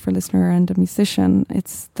both for listener and a musician,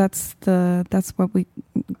 that's what we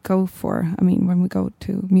go for. I mean, when we go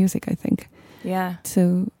to music, I think,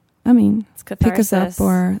 to pick us up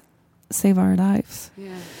or save our lives.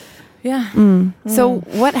 So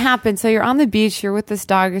what happened? So you're on the beach, you're with this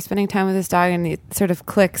dog, you're spending time with this dog, and it sort of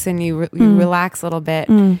clicks and you relax a little bit.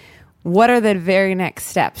 What are the very next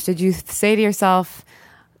steps? Did you say to yourself,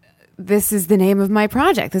 this is the name of my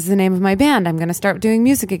project, this is the name of my band, I'm going to start doing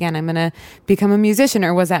music again, I'm going to become a musician?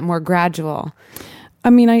 Or was that more gradual? I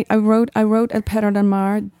mean, I wrote El Perro del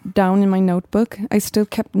Mar down in my notebook. I still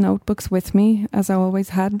kept notebooks with me, as I always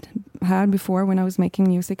had before when I was making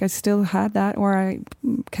music. I still had that, or I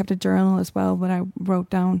kept a journal as well, but I wrote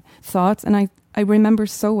down thoughts. And I remember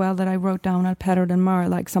so well that I wrote down El Perro del Mar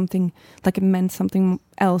like something, like it meant something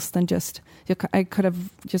else than just, I could have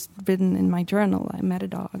just written in my journal, I met a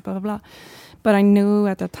dog, blah, blah, blah. But I knew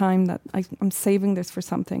at the time that I'm saving this for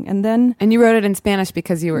something. And then... And you wrote it in Spanish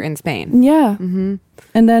because you were in Spain. Yeah. And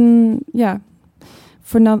then,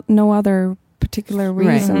 for no other particular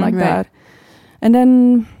reason that. And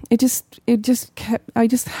then it just kept, I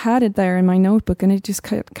just had it there in my notebook, and it just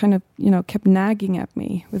kind of, kept nagging at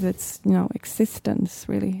me with its, existence,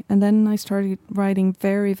 really. And then I started writing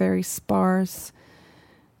very, very sparse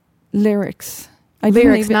lyrics.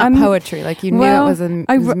 Not poetry. Like you knew it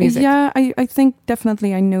was music. Yeah, I think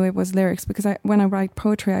definitely I knew it was lyrics, because when I write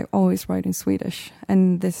poetry, I always write in Swedish,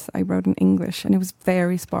 and this I wrote in English, and it was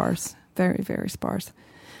very sparse, very, very sparse.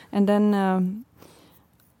 And then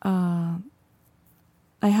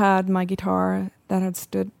I had my guitar that had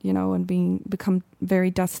stood, and become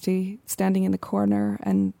very dusty, standing in the corner,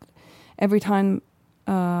 and every time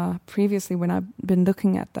previously when I've been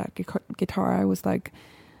looking at that guitar, I was like,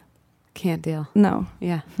 can't deal. No.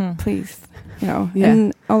 Yeah. Please.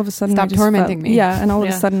 And all of a sudden stop tormenting me. Yeah. And all of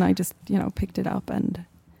a sudden I just, picked it up, and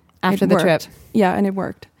after the trip. Yeah. And it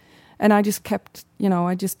worked. And I just kept,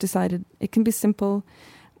 I just decided it can be simple.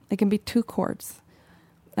 It can be 2 chords.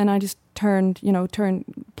 And I just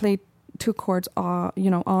played 2 chords, on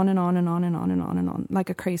and on and on and on and on and on, like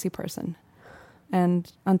a crazy person.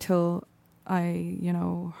 And until I,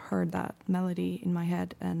 heard that melody in my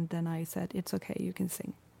head, and then I said, it's okay, you can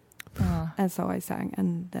sing. And so I sang,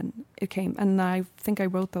 and then it came. And I think I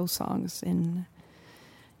wrote those songs in,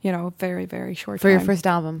 very, very short time. For your first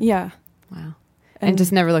album? Yeah. Wow. And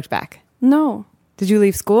just never looked back? No. Did you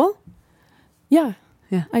leave school? Yeah.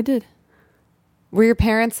 I did. Were your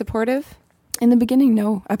parents supportive? In the beginning,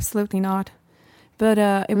 no, absolutely not. But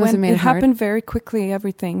it happened very quickly,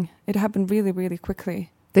 everything. It happened really, really quickly.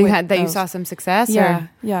 You saw some success? Yeah,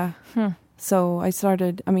 yeah. So I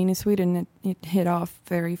started, in Sweden, it hit off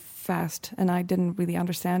very fast, and I didn't really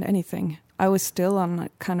understand anything. I was still on a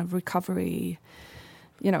kind of recovery,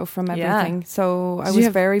 from everything. So I was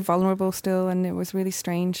very vulnerable still, and it was really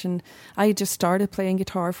strange. And I just started playing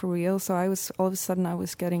guitar for real. So all of a sudden I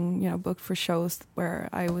was getting, booked for shows where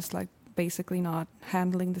I was like basically not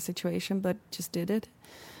handling the situation, but just did it.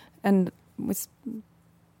 And was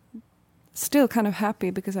still kind of happy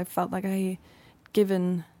because I felt like I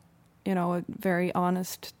given you know, a very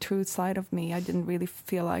honest, true side of me. I didn't really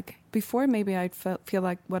feel like before. Maybe I'd feel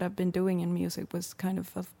like what I've been doing in music was kind of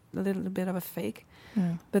a little bit of a fake,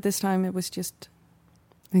 but this time it was just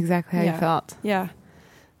exactly how you felt. Yeah.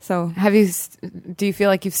 So do you feel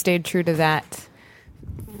like you've stayed true to that,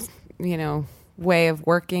 you know, way of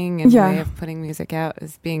working and way of putting music out,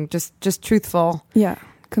 as being just truthful? Yeah.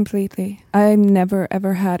 Completely. I never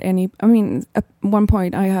ever had any. I mean, at one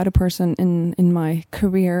point I had a person in my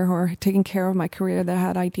career or taking care of my career that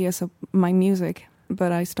had ideas of my music,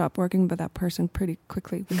 but I stopped working with that person pretty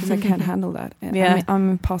quickly because I can't handle that. Yeah. I mean, I'm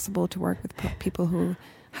impossible to work with people who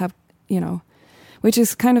have, you know, which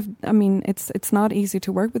is kind of. I mean, it's not easy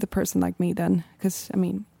to work with a person like me then, because I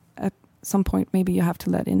mean, at some point maybe you have to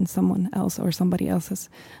let in someone else or somebody else's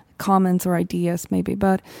comments or ideas, maybe,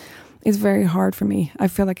 but. It's very hard for me. I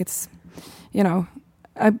feel like it's, you know,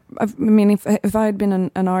 I mean, if I had been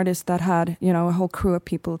an artist that had, you know, a whole crew of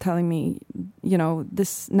people telling me, you know,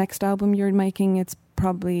 this next album you're making, it's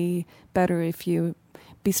probably better if you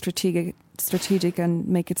be strategic and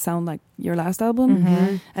make it sound like your last album,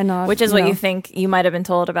 and not. Which is what you think you might have been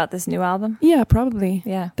told about this new album? Yeah, probably.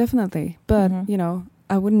 Yeah, definitely. But you know,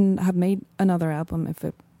 I wouldn't have made another album if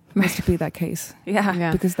it. Has to be that case.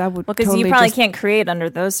 Yeah. Because that would because totally you probably can't create under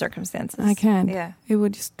those circumstances. I can't. Yeah. It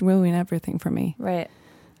would just ruin everything for me. Right.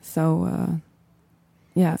 So,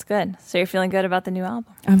 yeah. That's good. So you're feeling good about the new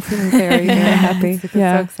album? I'm feeling very, very happy. It's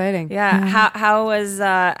so exciting. Yeah. How was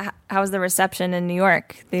the reception in New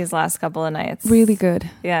York these last couple of nights? Really good.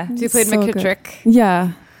 Yeah. So you played So McKittrick. good.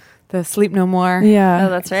 Yeah. The Sleep No More. Yeah. Oh,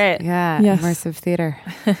 that's right. Yeah. Yes. Immersive theater.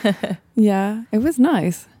 Yeah. It was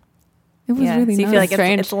nice. It was really so you nice. feel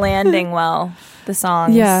like it's landing well, the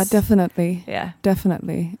songs. Yeah, definitely. Yeah.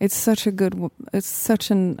 Definitely. It's such a good, it's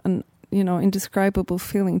such an you know, indescribable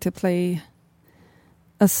feeling to play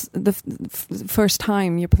the first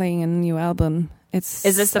time you're playing a new album. Is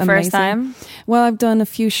this the amazing. first time? Well, I've done a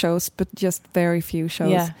few shows, but just very few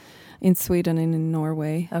shows in Sweden and in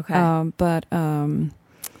Norway. Okay. But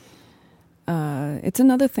it's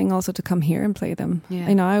another thing also to come here and play them. Yeah.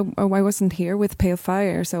 You know, I wasn't here with Pale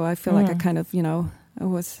Fire, so I feel like I kind of, you know, I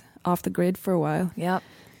was off the grid for a while. Yep.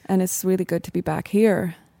 And it's really good to be back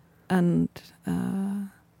here. And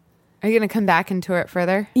are you going to come back and tour it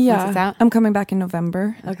further? Yeah, once it's out? I'm coming back in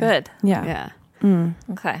November. Oh, good. Yeah. Yeah. Mm.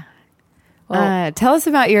 Okay. Well, Tell us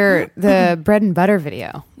about the Bread and Butter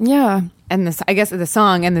video. Yeah. And I guess the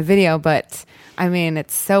song and the video, but I mean,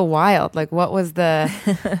 it's so wild. Like, what was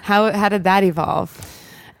how did that evolve?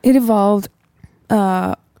 It evolved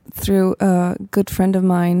through a good friend of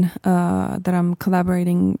mine that I'm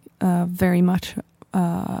collaborating very much,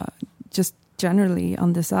 just generally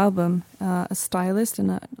on this album, a stylist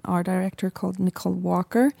and an art director called Nicole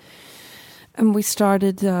Walker. And we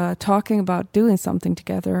started talking about doing something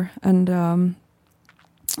together, and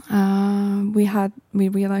we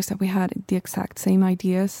realized that we had the exact same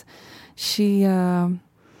ideas. We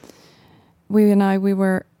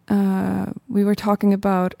were talking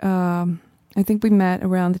about. I think we met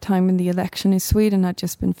around the time when the election in Sweden had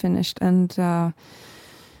just been finished, and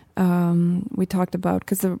we talked about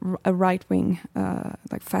because a right wing,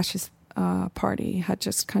 like fascist party, had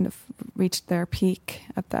just kind of reached their peak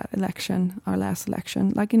at that election, our last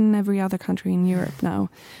election, like in every other country in Europe now,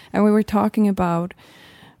 and we were talking about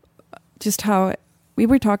just how. We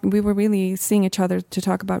were really seeing each other to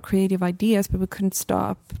talk about creative ideas, but we couldn't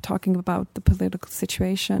stop talking about the political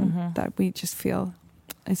situation that we just feel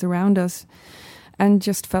is around us, and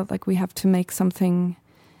just felt like we have to make something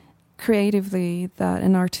creatively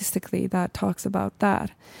and artistically that talks about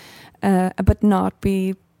that, but not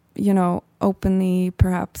be, you know, openly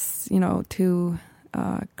perhaps, you know, too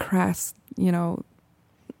crass, yeah,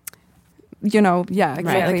 exactly,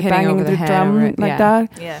 right, like banging over the head drum like that.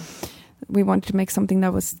 Yeah. We wanted to make something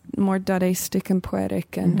that was more Dadaistic and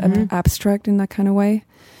poetic and abstract in that kind of way.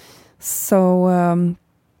 So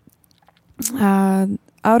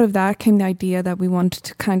out of that came the idea that we wanted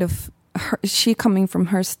to kind of, she coming from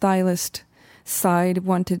her stylist side,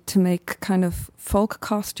 wanted to make kind of folk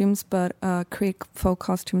costumes, but create folk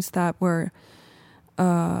costumes that were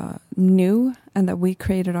new and that we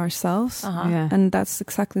created ourselves. Yeah. And that's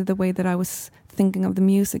exactly the way that I was thinking of the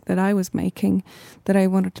music that I was making, that I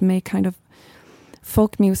wanted to make kind of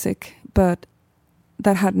folk music, but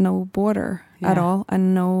that had no border at all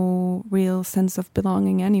and no real sense of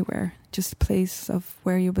belonging anywhere, just a place of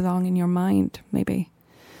where you belong in your mind, maybe.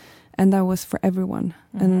 And that was for everyone.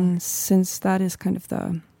 And since that is kind of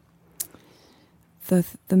the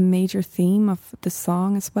major theme of the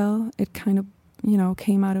song as well, it kind of, you know,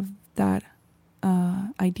 came out of that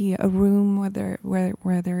idea, a room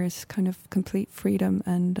where there is kind of complete freedom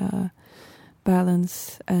and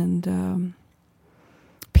balance and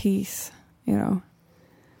peace, you know.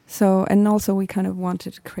 So, and also we kind of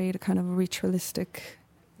wanted to create a kind of ritualistic,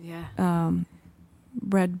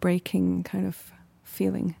 bread-breaking kind of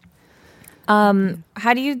feeling.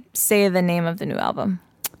 How do you say the name of the new album?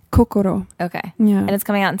 Kokoro. Okay. Yeah. And it's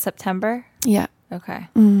coming out in September? Yeah. Okay.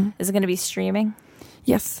 Mm. Is it going to be streaming?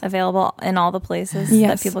 Yes. Available in all the places Yes.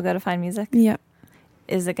 that people go to find music? Yeah.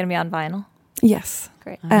 Is it going to be on vinyl? Yes.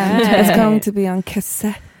 Great. And it's going to be on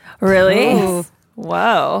cassette. Really? Ooh.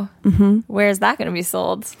 Whoa. Mm-hmm. Where's that going to be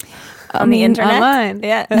sold? On the internet? Online.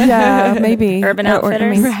 Yeah. Yeah, maybe. Urban I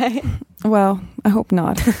Outfitters? mean, Right. well, I hope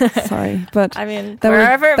not. Sorry, but I mean, that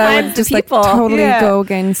wherever it that finds would the just people. like totally Yeah. go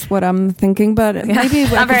against what I'm thinking. But maybe I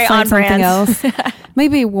Not very could find on something brand. else.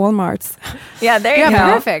 Maybe Walmart's Yeah, there you go.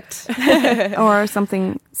 Perfect. or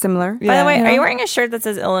something similar. By the way, You are you know? wearing a shirt that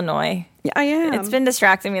says Illinois? Yeah, I am. It's been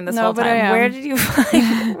distracting me this No, whole but time. I am. Where did you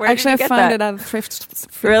find? Where Actually, did you I get found that? it at a thrift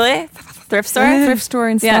Really? Thrift store? thrift store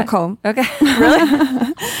in Yeah. Stockholm. Okay.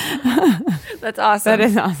 Really? That's awesome. That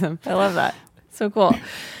is awesome. I love that. So cool.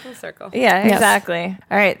 Full circle. Yeah, Yes. exactly.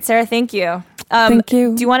 All right, Sarah, thank you. Thank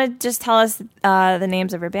you. Do you want to just tell us the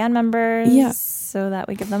names of your band members? Yeah. So that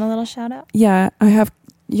we give them a little shout out? Yeah, I have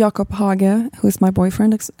Jakob Hage, who's my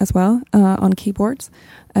boyfriend as well, on keyboards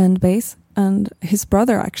and bass, and his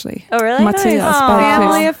brother actually. Oh, really? Matthias Nice. Aw. Bergqvist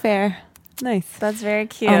Family affair. Nice. That's very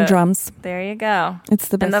cute. on drums. There you go. It's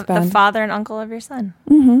the And best the band. father and uncle of your son.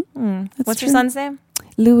 Mm-hmm. What's your true. son's name?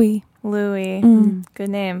 Louis. Louis. Mm. Good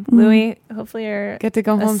name. Louis, hopefully you're Get to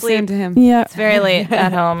go home Asleep. soon to him. Yeah. it's very late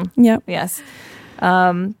at home. Yeah. Yes.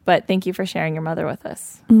 But thank you for sharing your mother with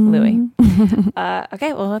us, Mm. Louis.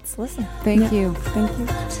 Okay, well, let's listen. Thank you. Thank you.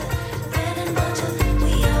 Bread and butter,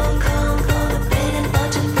 we all come for the bread and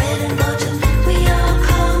butter, bread and butter. We all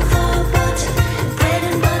come for butter, bread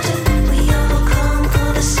and butter. We all come for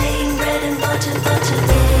the same bread and butter, butter.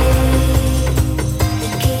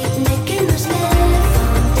 They keep making us live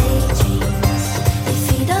on daydreams. They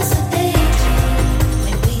feed us a daydream.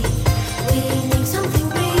 When we need something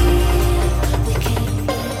real, we can't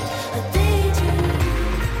eat a daydream.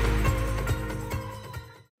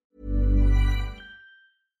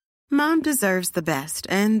 Mom deserves the best,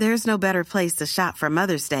 and there's no better place to shop for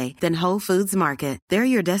Mother's Day than Whole Foods Market. They're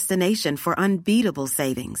your destination for unbeatable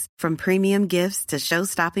savings, from premium gifts to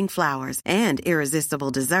show-stopping flowers and irresistible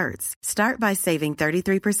desserts. Start by saving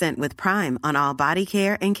 33% with Prime on all body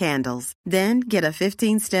care and candles. Then get a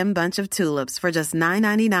 15-stem bunch of tulips for just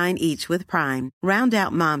 $9.99 each with Prime. Round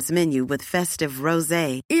out Mom's menu with festive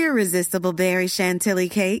rosé, irresistible berry chantilly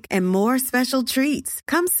cake, and more special treats.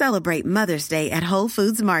 Come celebrate Mother's Day at Whole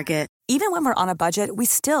Foods Market. Even when we're on a budget, we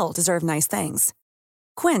still deserve nice things.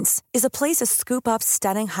 Quince is a place to scoop up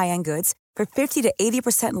stunning high-end goods for 50 to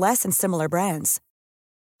 80% less than similar brands.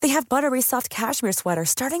 They have buttery soft cashmere sweaters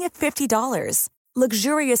starting at $50,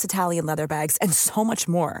 luxurious Italian leather bags, and so much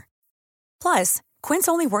more. Plus, Quince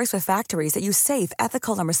only works with factories that use safe,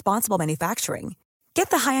 ethical, and responsible manufacturing. Get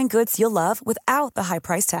the high-end goods you'll love without the high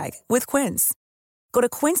price tag with Quince. Go to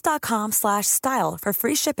quince.com/style for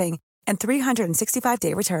free shipping and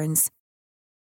 365-day returns.